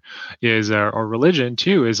stuff here is our religion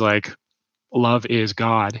too is like, love is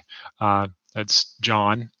God. That's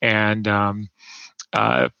John. And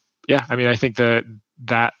I think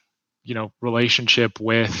that relationship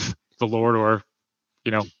with the Lord, or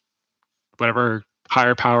whatever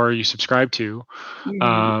higher power you subscribe to,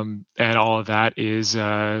 and all of that is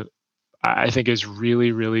I think is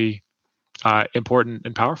really, really important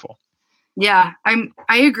and powerful. Yeah,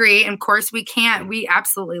 I agree. And of course we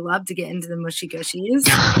absolutely love to get into the mushy gushies.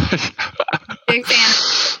 Big fan.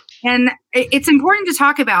 And it's important to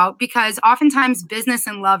talk about because oftentimes business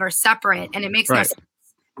and love are separate, and it makes no sense.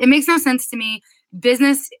 It makes no sense to me.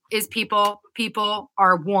 Business is people. People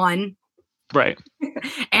are one. Right.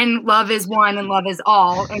 And love is one, and love is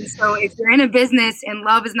all. And so if you're in a business and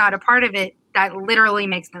love is not a part of it, that literally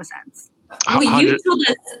makes no sense. Well, you told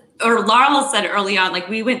us, or Laurel said early on, like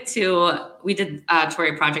we did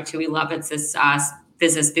Tory Project too. We love it. It's this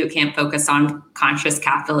business boot camp focused on conscious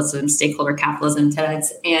capitalism, stakeholder capitalism, TEDx.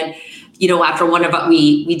 And after one of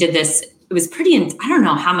we did this, it was pretty, I don't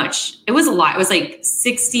know how much, it was a lot. It was like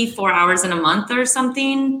 64 hours in a month or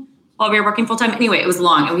something while we were working full time. Anyway, it was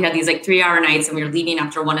long. And we had these like 3-hour nights, and we were leaving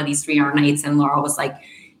after one of these 3-hour nights. And Laura was like,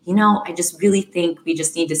 I just really think we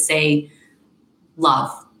just need to say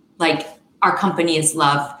love. Like, our company is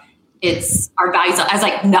love. It's our values. I was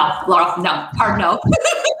like, no, Laura, no, hard no.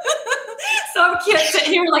 So I can't sit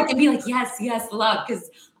here and be like, yes, love. Because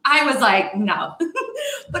I was like, no.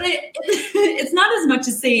 But it's not as much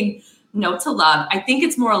as saying no to love. I think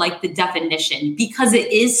it's more like the definition, because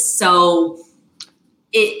it is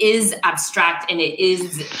abstract and it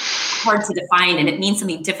is hard to define, and it means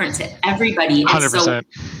something different to everybody. 100%.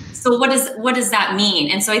 So what does that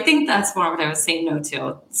mean? And so I think that's more what I was saying no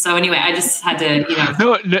to. So anyway, I just had to,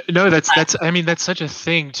 No, that's such a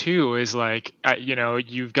thing too, is like,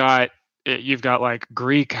 you've got like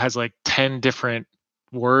Greek has like 10 different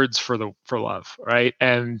words for love, right?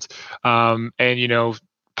 And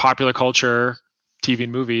popular culture, TV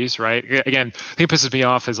and movies, right? Again, I think it pisses me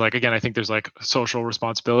off is like, again, I think there's like social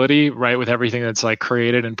responsibility, right, with everything that's like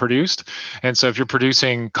created and produced. And so if you're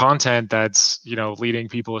producing content that's, leading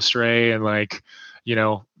people astray and like,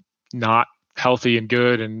 not healthy and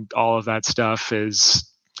good and all of that stuff is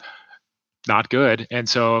not good. And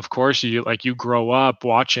so of course you grow up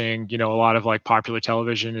watching, a lot of like popular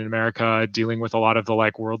television in America, dealing with a lot of the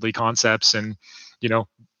like worldly concepts, and,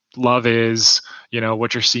 love is,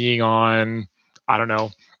 what you're seeing on, I don't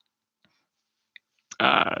know.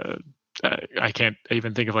 I can't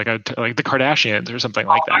even think of like the Kardashians or something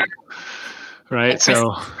like that, right?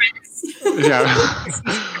 So, yeah.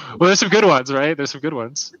 Well, there's some good ones, right? There's some good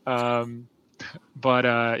ones. But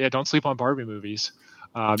don't sleep on Barbie movies.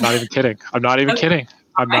 I'm not even kidding. I'm not even kidding.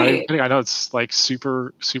 I'm not even kidding. I know it's like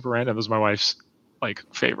super, super random. Those are my wife's like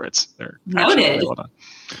favorites. They're noted. Really well done.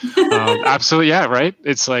 Absolutely, yeah, right.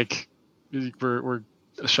 It's like we're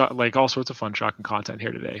shot like all sorts of fun, shocking content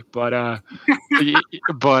here today. But right,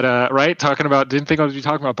 didn't think I would be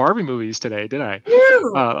talking about Barbie movies today, did I?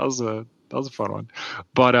 That was a fun one.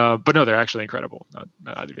 But no, they're actually incredible.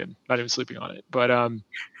 Not even sleeping on it. But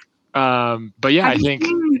yeah,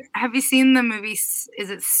 have you seen the movie? Is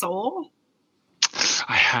it Soul?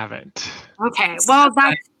 I haven't. Okay, well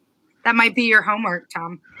that might be your homework,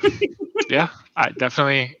 Tom. Yeah,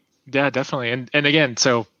 definitely. And again,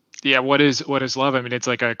 so yeah, what is love? I mean, it's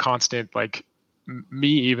like a constant, like me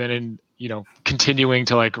even in, continuing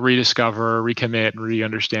to like rediscover, recommit,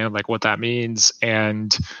 re-understand like what that means,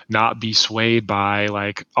 and not be swayed by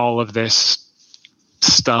like all of this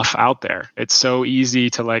stuff out there. It's so easy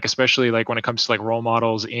to like, especially like when it comes to like role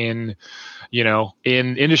models in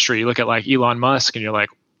industry, you look at like Elon Musk and you're like,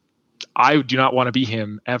 I do not want to be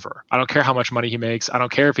him ever. I don't care how much money he makes. I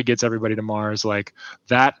don't care if he gets everybody to Mars. Like,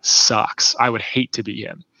 that sucks. I would hate to be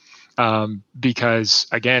him. Because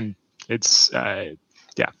again, it's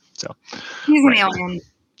so he's an alien.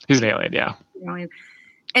 He's an alien, yeah.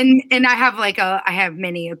 And I have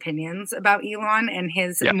many opinions about Elon and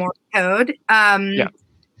his moral code.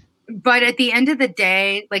 But at the end of the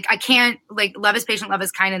day, like, I can't, like, love is patient, love is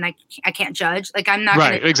kind, and I can't judge. Like, I'm not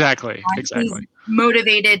right. Exactly. He's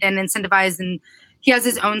motivated and incentivized, and he has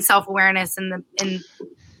his own self-awareness and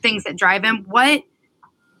things that drive him.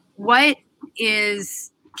 What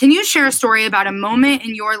is? Can you share a story about a moment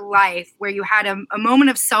in your life where you had a moment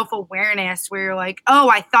of self-awareness where you're like, oh,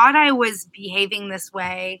 I thought I was behaving this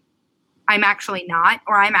way. I'm actually not,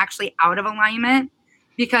 or I'm actually out of alignment?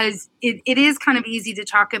 Because it is kind of easy to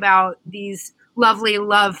talk about these lovely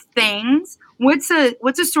love things. What's a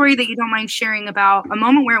story that you don't mind sharing about a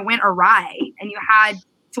moment where it went awry and you had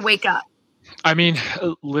to wake up? I mean,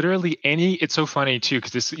 literally it's so funny too,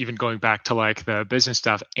 because this even going back to like the business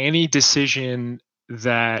stuff, any decision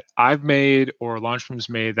that I've made or Launchroom's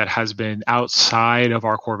made that has been outside of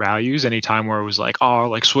our core values, anytime where it was like, oh,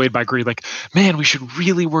 like swayed by greed, like, man, we should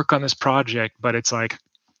really work on this project, but it's like,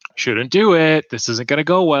 shouldn't do it, this isn't going to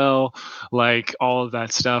go well, like all of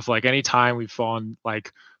that stuff. Like, anytime we've fallen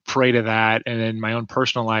like prey to that, and in my own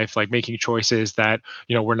personal life, like making choices that,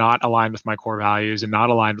 were not aligned with my core values and not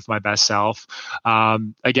aligned with my best self,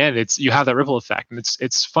 again, you have that ripple effect. And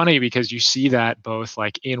it's funny because you see that both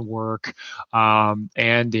like in work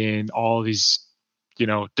and in all of these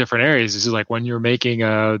different areas. This is like when you're making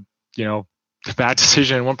a bad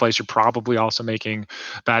decision in one place, you're probably also making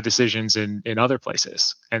bad decisions in other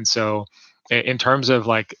places. And so in terms of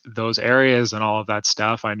like those areas and all of that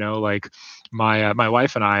stuff, I know like my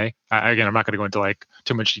wife and I, again, I'm not going to go into like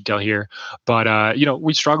too much detail here, but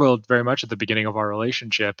we struggled very much at the beginning of our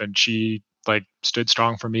relationship, and she like stood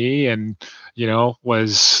strong for me and,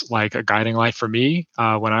 was like a guiding light for me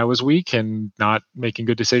when I was weak and not making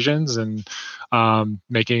good decisions and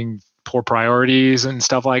making poor priorities and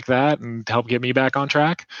stuff like that, and help get me back on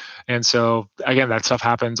track. And so again, that stuff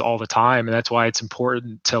happens all the time. And that's why it's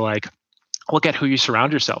important to like look at who you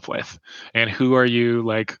surround yourself with and who are you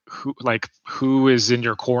who is in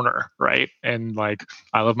your corner, right? And like,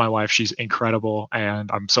 I love my wife, she's incredible, and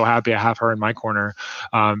I'm so happy I have her in my corner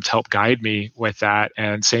to help guide me with that.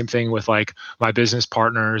 And same thing with like my business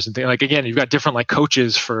partners and things. Like, again, you've got different like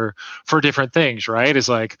coaches for different things, right? It's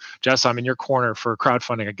like, Jess, I'm in your corner for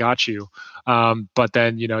crowdfunding, I got you. But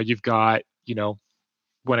then you've got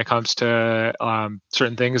when it comes to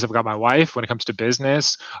certain things, I've got my wife. When it comes to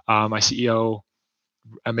business, my CEO,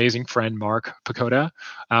 amazing friend, Mark Pakoda,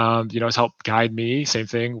 has helped guide me. Same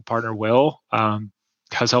thing, partner Will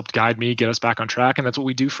has helped guide me, get us back on track. And that's what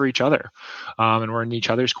we do for each other. And we're in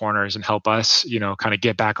each other's corners and help us, kind of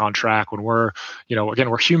get back on track when we're,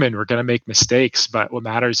 again, we're human, we're going to make mistakes, but what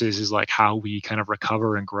matters is like how we kind of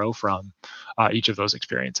recover and grow from each of those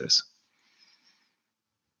experiences.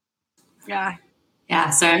 Yeah. Yeah,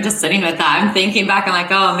 so I'm just sitting with that. I'm thinking back. I'm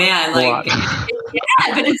like, oh man, like,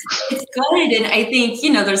 yeah, but it's good. And I think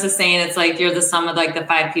there's a saying. It's like you're the sum of like the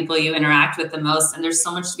 5 people you interact with the most, and there's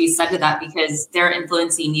so much to be said to that because they're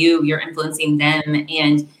influencing you, you're influencing them,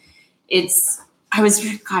 and I'm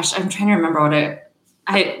trying to remember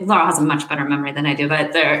Laura has a much better memory than I do,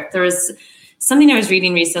 but there was something I was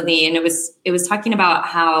reading recently, and it was talking about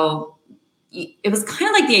how it was kind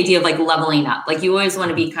of like the idea of like leveling up. Like you always want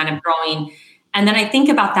to be kind of growing. And then I think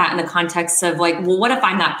about that in the context of like, well, what if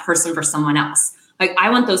I'm that person for someone else? Like I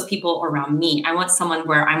want those people around me. I want someone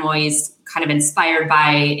where I'm always kind of inspired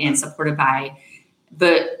by and supported by.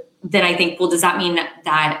 But then I think, well, does that mean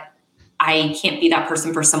that I can't be that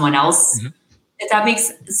person for someone else? Mm-hmm. If that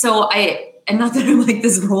makes and not that I'm like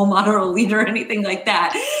this role model or leader or anything like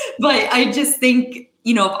that, but I just think,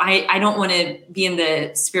 if I don't want to be in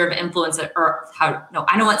the sphere of influence I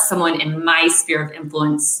don't want someone in my sphere of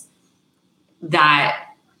influence that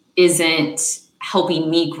isn't helping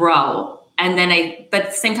me grow. And then but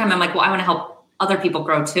at the same time, I'm like, well, I want to help other people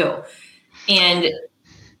grow too. And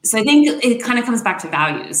so I think it kind of comes back to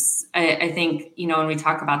values. I think, when we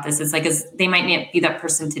talk about this, it's like, they might not be that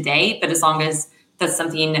person today, but as long as that's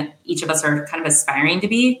something each of us are kind of aspiring to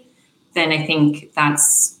be, then I think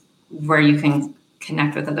that's where you can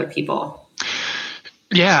connect with other people.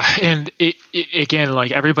 Yeah. And it again,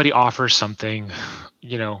 like everybody offers something,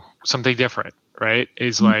 something different, right?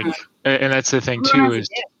 Is like, and that's the thing too, is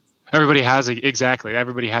everybody has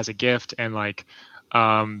a gift, and like,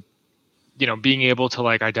 being able to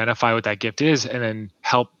like identify what that gift is and then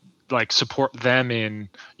help like support them in,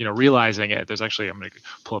 realizing it. There's actually, I'm going to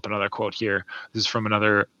pull up another quote here. This is from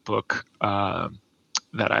another book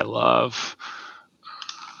that I love.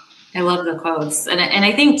 I love the quotes. And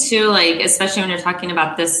I think too, like, especially when you're talking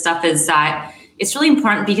about this stuff, is that it's really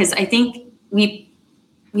important because I think we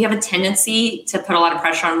have a tendency to put a lot of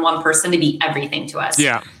pressure on one person to be everything to us.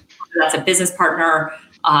 Yeah. That's a business partner,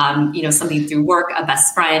 something through work, a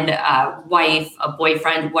best friend, a wife, a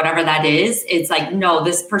boyfriend, whatever that is. It's like, no,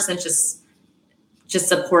 this person's just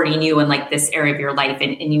supporting you in like this area of your life.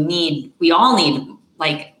 And we all need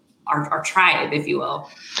like our tribe, if you will.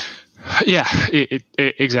 Yeah,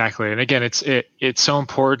 exactly. And again, it's so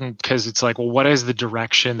important because it's like, well, what is the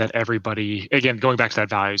direction that everybody, again, going back to that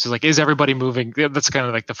values, is like, is everybody moving? That's kind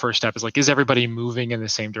of like the first step, is like, is everybody moving in the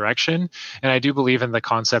same direction? And I do believe in the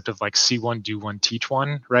concept of like, see one, do one, teach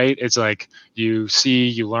one, right? It's like you see,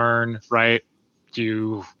 you learn, right?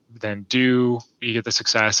 You then do, you get the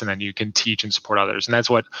success, and then you can teach and support others. And that's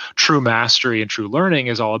what true mastery and true learning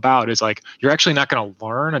is all about, is like, you're actually not going to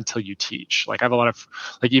learn until you teach. Like I have a lot of,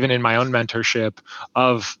 like, even in my own mentorship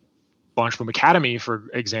of Launch Boom Academy, for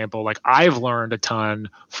example, like I've learned a ton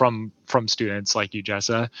from students like you,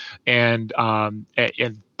 Jessa. And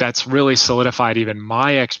that's really solidified even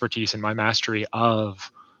my expertise and my mastery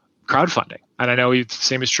of crowdfunding. And I know the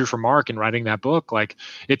same is true for Mark in writing that book. Like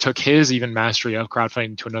it took his even mastery of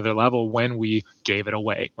crowdfunding to another level when we gave it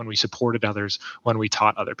away, when we supported others, when we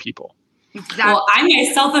taught other people. Exactly. Well, I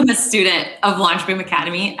myself am a student of Launch Boom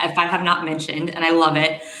Academy, if I have not mentioned, and I love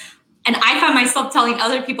it. And I find myself telling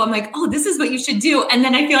other people, I'm like, oh, this is what you should do. And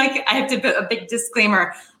then I feel like I have to put a big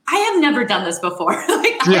disclaimer. I have never done this before.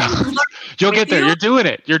 You'll get there. You're doing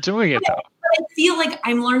it. You're doing it though. I feel like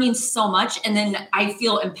I'm learning so much, and then I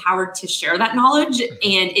feel empowered to share that knowledge, and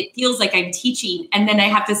it feels like I'm teaching, and then I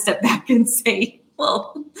have to step back and say,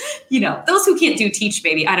 well, those who can't do teach,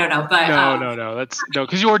 maybe. I don't know. But no. That's no,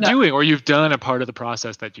 because you're doing, or you've done a part of the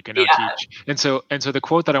process that you can now teach. And so the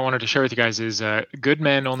quote that I wanted to share with you guys is, good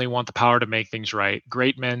men only want the power to make things right.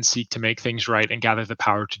 Great men seek to make things right and gather the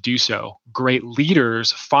power to do so. Great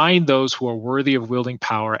leaders find those who are worthy of wielding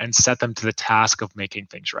power and set them to the task of making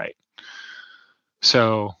things right.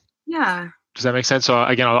 So yeah. Does that make sense? So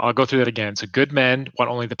again, I'll go through that again. So good men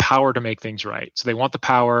want only the power to make things right. So they want the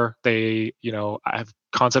power. They, have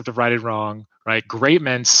concept of right and wrong, right? Great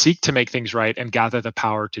men seek to make things right and gather the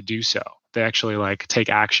power to do so. They actually take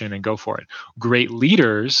action and go for it. Great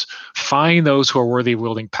leaders find those who are worthy of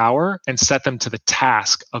wielding power and set them to the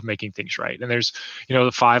task of making things right. And there's,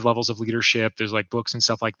 the 5 levels of leadership. There's books and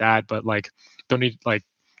stuff like that, but don't need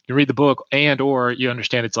you read the book or you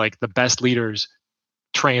understand it's the best leaders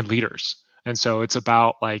train leaders. And so it's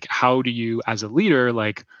about how do you as a leader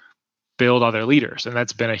build other leaders? And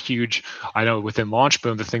that's been a huge, I know within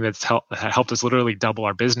LaunchBoom, the thing that's helped us literally double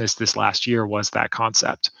our business this last year was that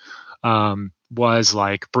concept. Was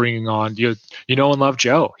bringing on, you know and love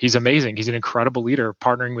Joe. He's amazing. He's an incredible leader.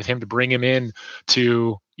 Partnering with him to bring him in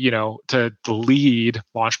to, to lead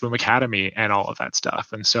LaunchBoom Academy and all of that stuff.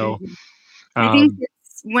 And so I think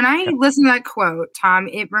when I listen to that quote, Tom,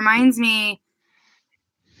 it reminds me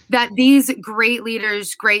that these great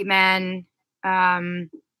leaders, great men, are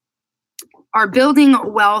building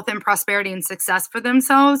wealth and prosperity and success for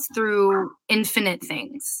themselves through infinite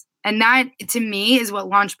things. And that, to me, is what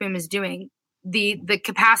LaunchBoom is doing. The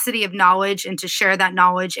capacity of knowledge and to share that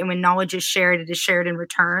knowledge. And when knowledge is shared, it is shared in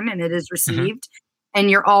return and it is received.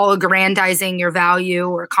 And you're all aggrandizing your value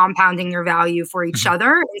or compounding your value for each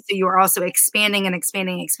other. And so you are also expanding and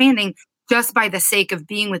expanding and expanding just by the sake of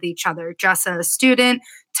being with each other. Jessa, a student,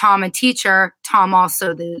 Tom, a teacher, Tom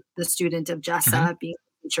also the student of Jessa, being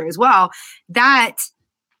a teacher as well. That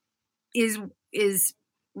is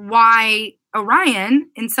why Orion,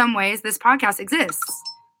 in some ways, this podcast exists,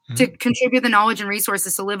 to contribute the knowledge and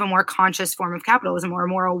resources to live a more conscious form of capitalism or a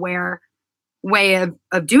more aware way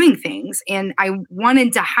of doing things. And I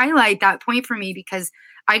wanted to highlight that point for me because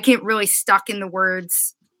I get really stuck in the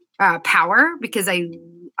words power, because I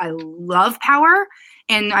love power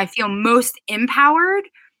and I feel most empowered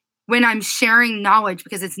when I'm sharing knowledge,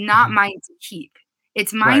 because it's not mine to keep.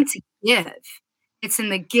 It's mine to give. It's in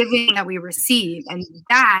the giving that we receive. And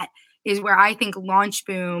that is where I think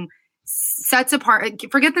LaunchBoom sets apart.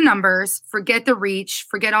 Forget the numbers, forget the reach,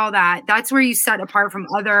 forget all that. That's where you set apart from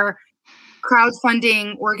other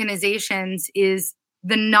crowdfunding organizations, is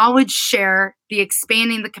the knowledge share, the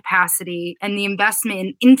expanding the capacity, and the investment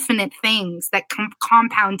in infinite things that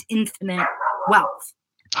compound infinite wealth.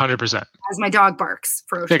 100%. As my dog barks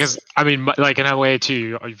ferociously. Because in a way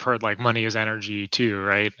too, you've heard money is energy too,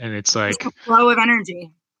 right? And it's it's a flow of energy.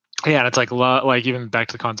 Yeah, and it's love. Even back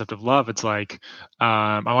to the concept of love, it's my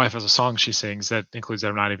wife has a song she sings that includes that.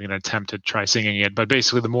 I'm not even going to attempt to try singing it, but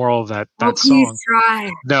basically the moral of that song. Please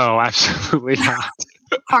try. No, absolutely not.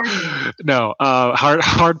 Hard. No,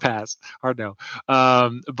 hard pass, hard no.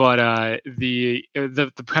 But the kind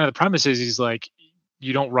of the premise is he's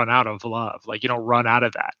you don't run out of love. You don't run out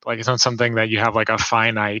of that. It's not something that you have a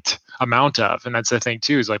finite amount of. And that's the thing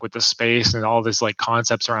too, is with the space and all this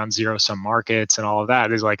concepts around zero sum markets and all of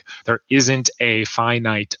that is there isn't a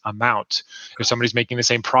finite amount. If somebody's making the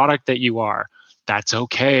same product that you are, that's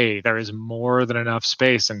okay. There is more than enough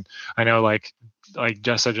space. And I know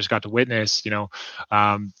Jessa just got to witness,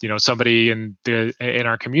 somebody in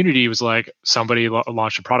our community was somebody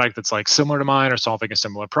launched a product that's similar to mine or solving a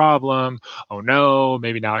similar problem. Oh no,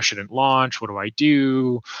 maybe now I shouldn't launch. What do I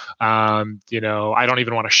do? I don't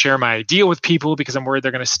even want to share my idea with people because I'm worried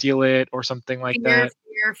they're going to steal it or something like that.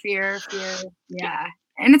 Fear. Yeah.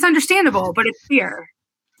 And it's understandable, but it's fear.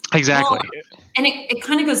 Exactly. Well, and it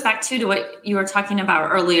kind of goes back to what you were talking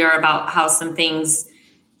about earlier about how some things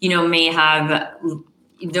may have,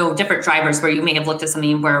 different drivers where you may have looked at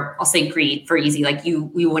something where I'll say greed for easy,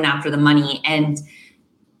 you went after the money. And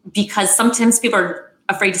because sometimes people are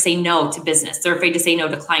afraid to say no to business, they're afraid to say no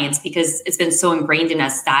to clients because it's been so ingrained in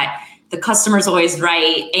us that the customer's always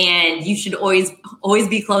right and you should always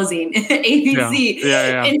be closing ABC.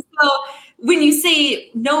 Yeah. And so when you say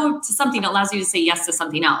no to something, it allows you to say yes to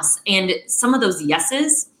something else. And some of those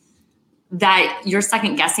yeses that you're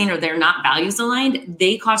second guessing or they're not values aligned,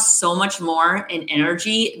 they cost so much more in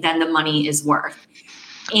energy than the money is worth.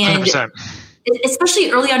 And 100%. Especially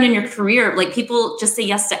early on in your career, people just say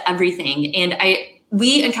yes to everything. And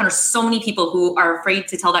we encounter so many people who are afraid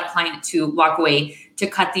to tell that client to walk away, to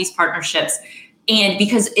cut these partnerships. And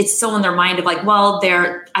because it's so in their mind of like, well,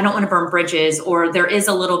 I don't want to burn bridges, or there is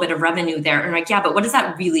a little bit of revenue there. And like, yeah, but what is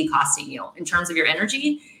that really costing you in terms of your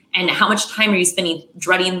energy? And how much time are you spending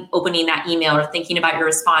dreading opening that email or thinking about your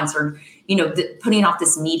response, or, putting off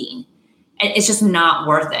this meeting? And it's just not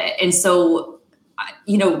worth it. And so,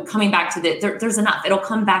 coming back to there's enough. It'll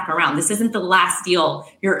come back around. This isn't the last deal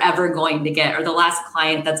you're ever going to get, or the last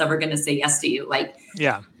client that's ever going to say yes to you. Like,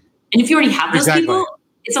 yeah. And if you already have those people,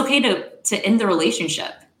 it's okay to end the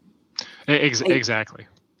relationship. Exactly.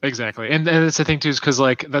 And that's the thing too, is because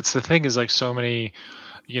like, that's the thing is like so many,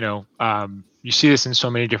 you see this in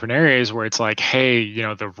so many different areas where it's like, hey,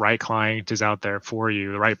 the right client is out there for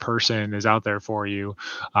you. The right person is out there for you.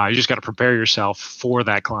 You just got to prepare yourself for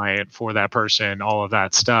that client, for that person, all of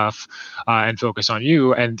that stuff, and focus on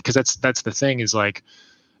you. And because that's the thing is like,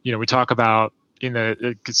 we talk about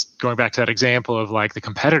going back to that example of like the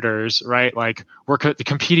competitors, right? Like we're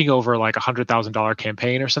competing over like $100,000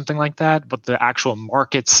 campaign or something like that, but the actual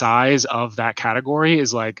market size of that category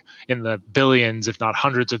is like in the billions, if not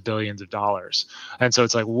hundreds of billions of dollars. And so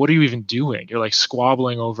it's like, what are you even doing? You're like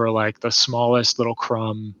squabbling over like the smallest little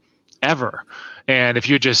crumb ever. And if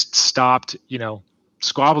you just stopped,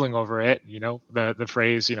 squabbling over it, the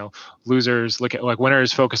phrase, losers look at like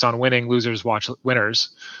winners focus on winning, losers watch winners.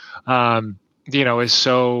 Is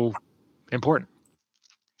so important.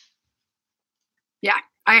 Yeah,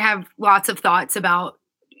 I have lots of thoughts about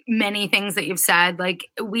many things that you've said. Like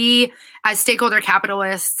we, as stakeholder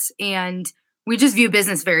capitalists, and we just view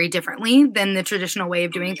business very differently than the traditional way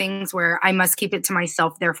of doing things, where I must keep it to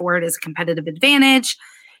myself, therefore it is a competitive advantage.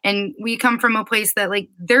 And we come from a place that like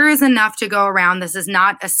there is enough to go around. This is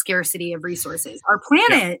not a scarcity of resources. Our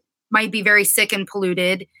planet might be very sick and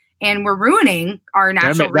polluted, and we're ruining our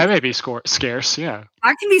natural. That may be scarce. Yeah,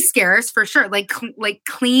 that can be scarce for sure. Like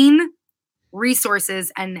clean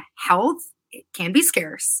resources and health, it can be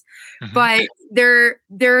scarce. Mm-hmm. But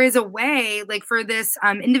there is a way, like for this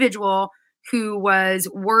individual who was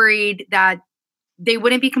worried that they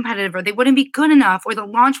wouldn't be competitive, or they wouldn't be good enough, or the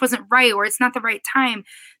launch wasn't right, or it's not the right time.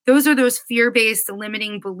 Those are those fear-based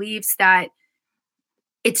limiting beliefs that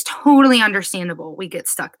it's totally understandable we get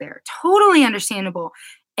stuck there. Totally understandable.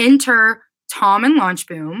 Enter Tom and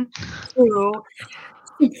LaunchBoom, who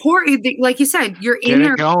support you. Like you said, you're in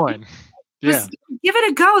there going. Yeah, give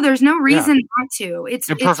it a go. There's no reason not to. It's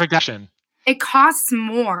imperfect action. It costs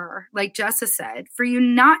more, like Jessa said, for you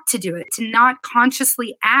not to do it, to not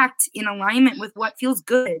consciously act in alignment with what feels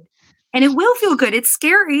good. And it will feel good. It's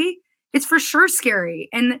scary. It's for sure scary.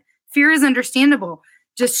 And fear is understandable.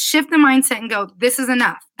 Just shift the mindset and go, this is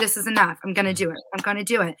enough. This is enough. I'm going to do it. I'm going to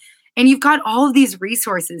do it. And you've got all of these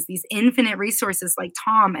resources, these infinite resources like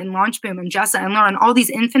Tom and LaunchBoom and Jessa and Lauren, all these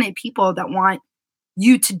infinite people that want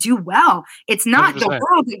you to do well. It's not 100%. The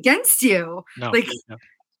world against you. No.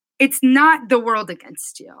 It's not the world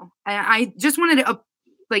against you. And I just wanted to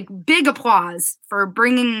big applause for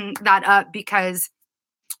bringing that up, because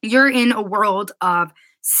you're in a world of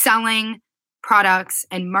selling products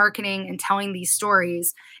and marketing and telling these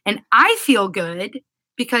stories. And I feel good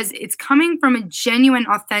because it's coming from a genuine,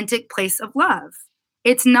 authentic place of love.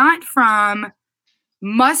 It's not from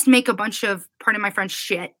must make a bunch of, pardon my French,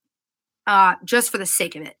 shit just for the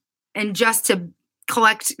sake of it and just to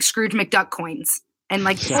collect Scrooge McDuck coins. And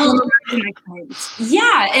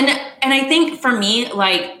yeah. And I think for me,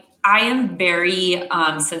 like, I am very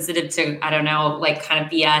sensitive to, I don't know, like kind of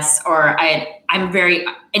BS, or I'm very,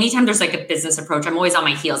 anytime there's like a business approach, I'm always on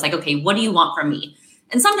my heels. Like, okay, what do you want from me?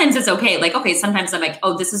 And sometimes it's okay. Like, okay, sometimes I'm like,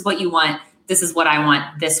 oh, this is what you want. This is what I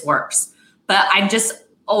want. This works. But I'm just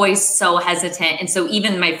always so hesitant. And so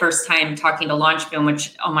even my first time talking to LaunchBoom,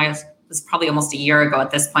 which was probably almost a year ago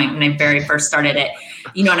at this point when I very first started it,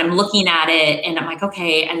 and I'm looking at it and I'm like,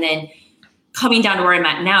 okay. And then coming down to where I'm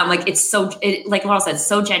at now, I'm like, like Laurel said,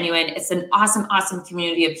 so genuine. It's an awesome, awesome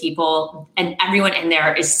community of people, and everyone in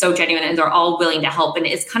there is so genuine and they're all willing to help. And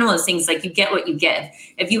it's kind of one of those things, like, you get what you give.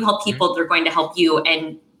 If you help people, they're going to help you.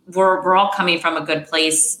 And we're all coming from a good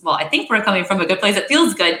place. Well, I think we're coming from a good place. It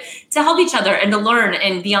feels good to help each other and to learn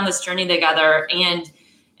and be on this journey together. And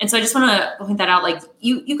so I just want to point that out. Like,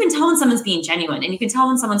 you can tell when someone's being genuine, and you can tell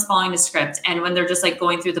when someone's following the script, and when they're just like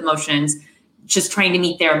going through the motions, just trying to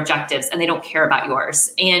meet their objectives, and they don't care about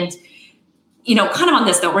yours. And, kind of on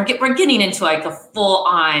this though, we're getting into like a full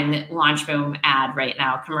on LaunchBoom ad right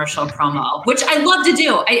now, commercial promo, which I love to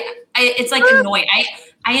do. It's like annoying.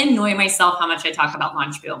 I annoy myself how much I talk about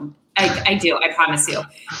LaunchBoom. I do, I promise you.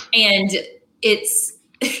 And it's,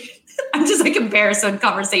 I'm just like embarrassed in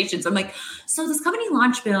conversations. I'm like, so this company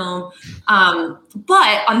Launchboom.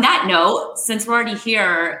 But on that note, since we're already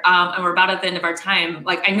here and we're about at the end of our time,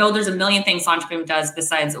 like I know there's a million things Launchboom does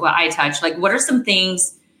besides what I touch. Like what are some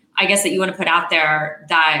things, I guess, that you want to put out there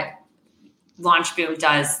that Launchboom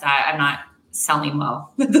does that I'm not selling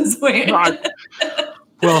well at this point?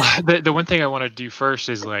 Well, the one thing I want to do first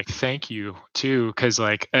is like thank you too, because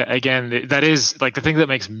like again, that is like the thing that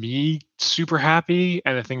makes me super happy,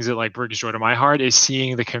 and the things that like brings joy to my heart is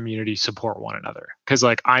seeing the community support one another. Because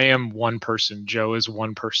like I am one person, Joe is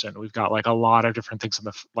one person. We've got like a lot of different things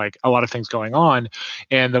like a lot of things going on,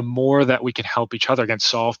 and the more that we can help each other, again,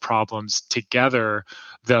 solve problems together,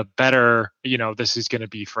 the better this is going to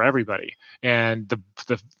be for everybody. And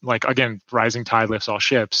the like again, rising tide lifts all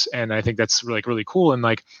ships, and I think that's really cool. And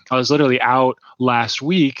like I was literally out last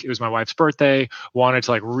week. It was my wife's birthday. Wanted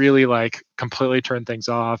to like really like completely turn things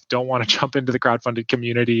off. Don't want to jump into the crowdfunded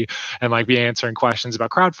community and like be answering questions about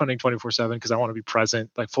crowdfunding 24/7 because I want to be present,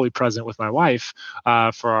 like fully present with my wife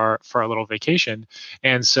for our little vacation.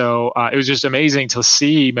 And so it was just amazing to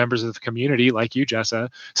see members of the community like you, Jessa,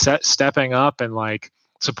 stepping up and like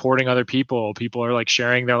supporting other people. People are like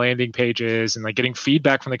sharing their landing pages and like getting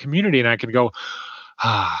feedback from the community, and I can go,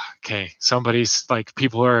 okay, somebody's like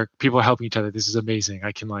people are helping each other. This is amazing.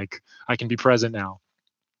 I can be present now.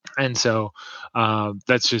 And so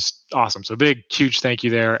that's just awesome. So big, huge thank you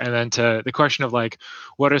there. And then to the question of like,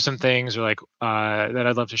 what are some things or like that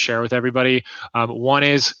I'd love to share with everybody? One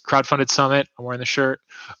is Crowdfunded Summit. I'm wearing the shirt.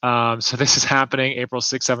 So this is happening April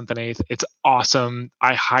 6th, 7th, and 8th. It's awesome.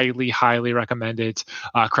 I highly, highly recommend it.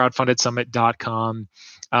 Crowdfundedsummit.com.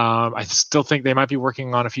 I still think they might be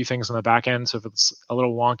working on a few things on the back end. So if it's a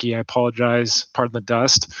little wonky, I apologize. Pardon the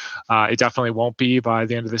dust. It definitely won't be by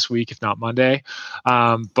the end of this week, if not Monday.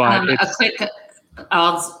 But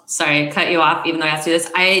sorry, cut you off, even though I asked you this.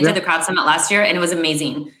 I did the Crowd Summit last year and it was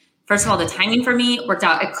amazing. First of all, the timing for me worked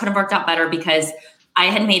out. It could have worked out better because I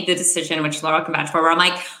had made the decision, which Laura can vouch for, where I'm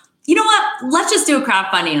like, you know what? Let's just do a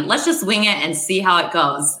crowdfunding. Let's just wing it and see how it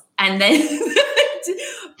goes. And then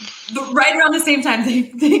right around the same time,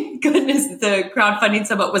 thank goodness, the crowdfunding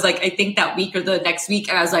summit was like, I think that week or the next week.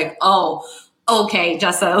 And I was like, oh, okay,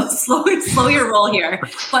 Jessa, slow your roll here.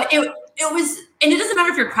 But it was, and it doesn't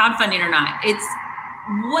matter if you're crowdfunding or not. It's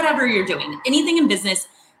whatever you're doing, anything in business.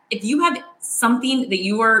 If you have something that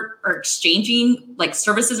you are exchanging, like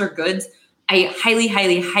services or goods, I highly,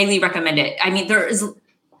 highly, highly recommend it. I mean, there is,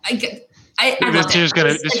 I love this year's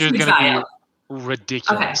it. This year's gonna be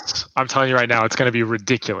ridiculous. Okay. I'm telling you right now, it's going to be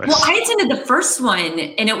ridiculous. Well, I attended the first one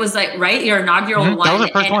and it was like, right, your inaugural one. That was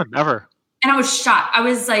the first one ever. And I was shocked. I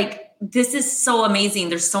was like, this is so amazing.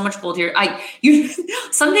 There's so much gold here.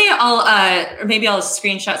 Someday or maybe I'll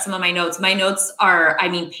screenshot some of my notes. My notes are,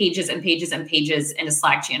 pages and pages and pages in a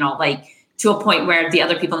Slack channel, like to a point where the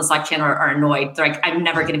other people in the Slack channel are annoyed. They're like, I'm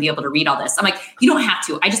never going to be able to read all this. I'm like, you don't have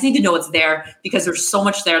to. I just need to know it's there because there's so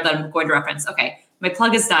much there that I'm going to reference. Okay. My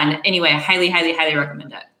plug is done. Anyway, I highly, highly, highly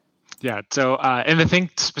recommend it. Yeah. So, and the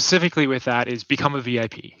thing specifically with that is become a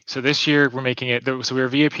VIP. So this year we're making it, so we're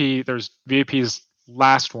VIP. There's VIP's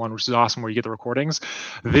last one, which is awesome, where you get the recordings.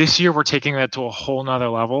 This year we're taking that to a whole nother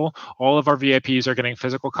level. All of our VIPs are getting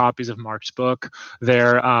physical copies of Mark's book.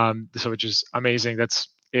 Which is amazing. That's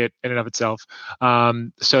it in and of itself.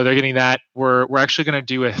 So they're getting that. We're actually going to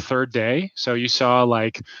do a third day. So you saw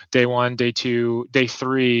like day 1, day 2, day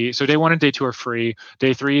 3. So day 1 and day 2 are free.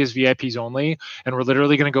 Day 3 is VIPs only. And we're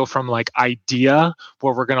literally going to go from like idea,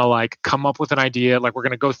 where we're going to like come up with an idea. Like we're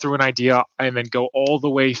going to go through an idea and then go all the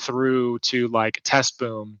way through to like test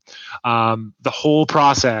boom. The whole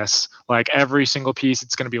process, like every single piece,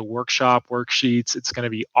 it's going to be a workshop, worksheets. It's going to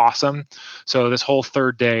be awesome. So this whole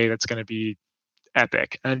third day, that's going to be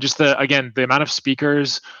epic. And just the amount of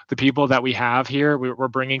speakers, the people that we have here, we're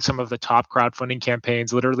bringing some of the top crowdfunding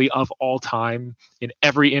campaigns literally of all time in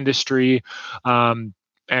every industry. And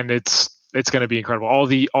it's going to be incredible. All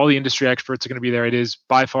the industry experts are going to be there. It is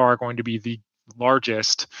by far going to be the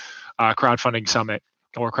largest crowdfunding summit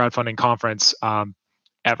or crowdfunding conference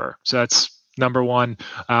ever. So that's number one.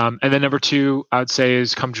 And then number two, I would say,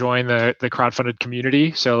 is come join the crowdfunded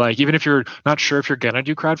community. So like, even if you're not sure if you're going to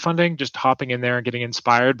do crowdfunding, just hopping in there and getting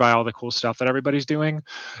inspired by all the cool stuff that everybody's doing.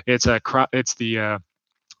 It's the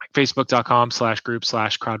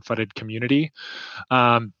facebook.com/group/crowdfunded community.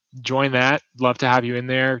 Join that. Love to have you in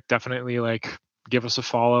there. Definitely like give us a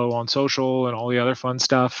follow on social and all the other fun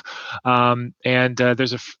stuff. And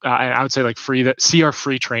there's I would say like see our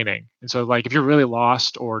free training. And so like, if you're really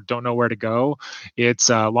lost or don't know where to go, it's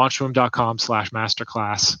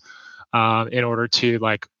launchboom.com/masterclass in order to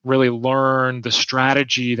like really learn the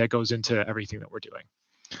strategy that goes into everything that we're doing.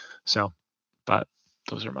 So, but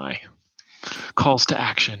those are my calls to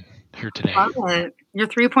action here today. Love it. Your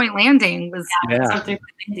 3-point landing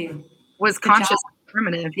was conscious and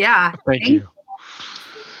affirmative. Yeah. Thank you.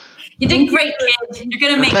 You did great, kid. You're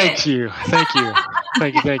gonna make Thank you.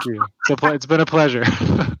 It's been a pleasure.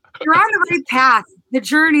 You're on the right path. The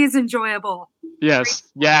journey is enjoyable. Yes.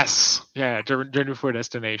 Yeah, journey before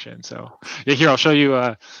destination. So yeah, here I'll show you.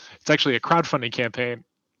 It's actually a crowdfunding campaign.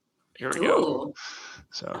 Here we go.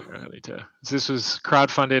 So this was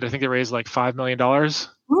crowdfunded. I think they raised like $5 million.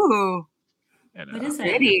 Ooh. And, what is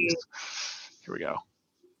it? Here we go.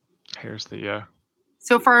 Here's the.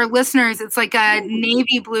 So for our listeners, it's like a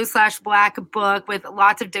navy blue / black book with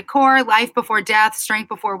lots of decor, life before death, strength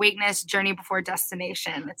before weakness, journey before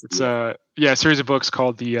destination. It's a series of books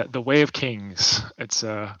called The Way of Kings. It's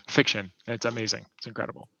fiction. It's amazing. It's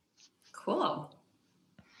incredible. Cool.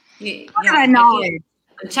 Look at that knowledge.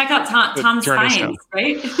 Check out Tom's Finds,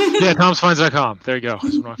 right? Yeah, tomsfinds.com. There you go.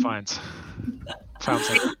 That's one of my finds.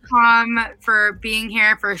 Thank you, Tom, for being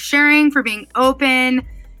here, for sharing, for being open,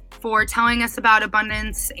 for telling us about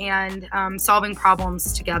abundance and solving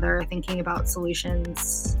problems together, thinking about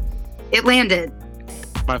solutions. It landed.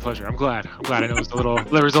 My pleasure. I'm glad. I know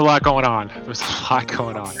there was a lot going on. Okay.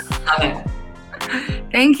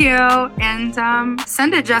 Thank you. And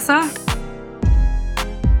send it, Jessa.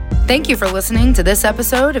 Thank you for listening to this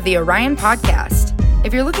episode of the Orion Podcast.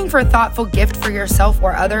 If you're looking for a thoughtful gift for yourself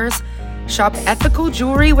or others, shop ethical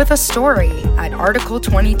jewelry with a story at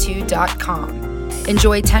article22.com.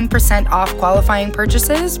 Enjoy 10% off qualifying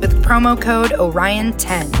purchases with promo code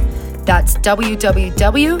ORION10. That's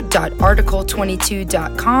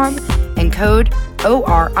www.article22.com and code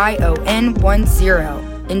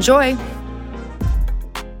ORION10. Enjoy!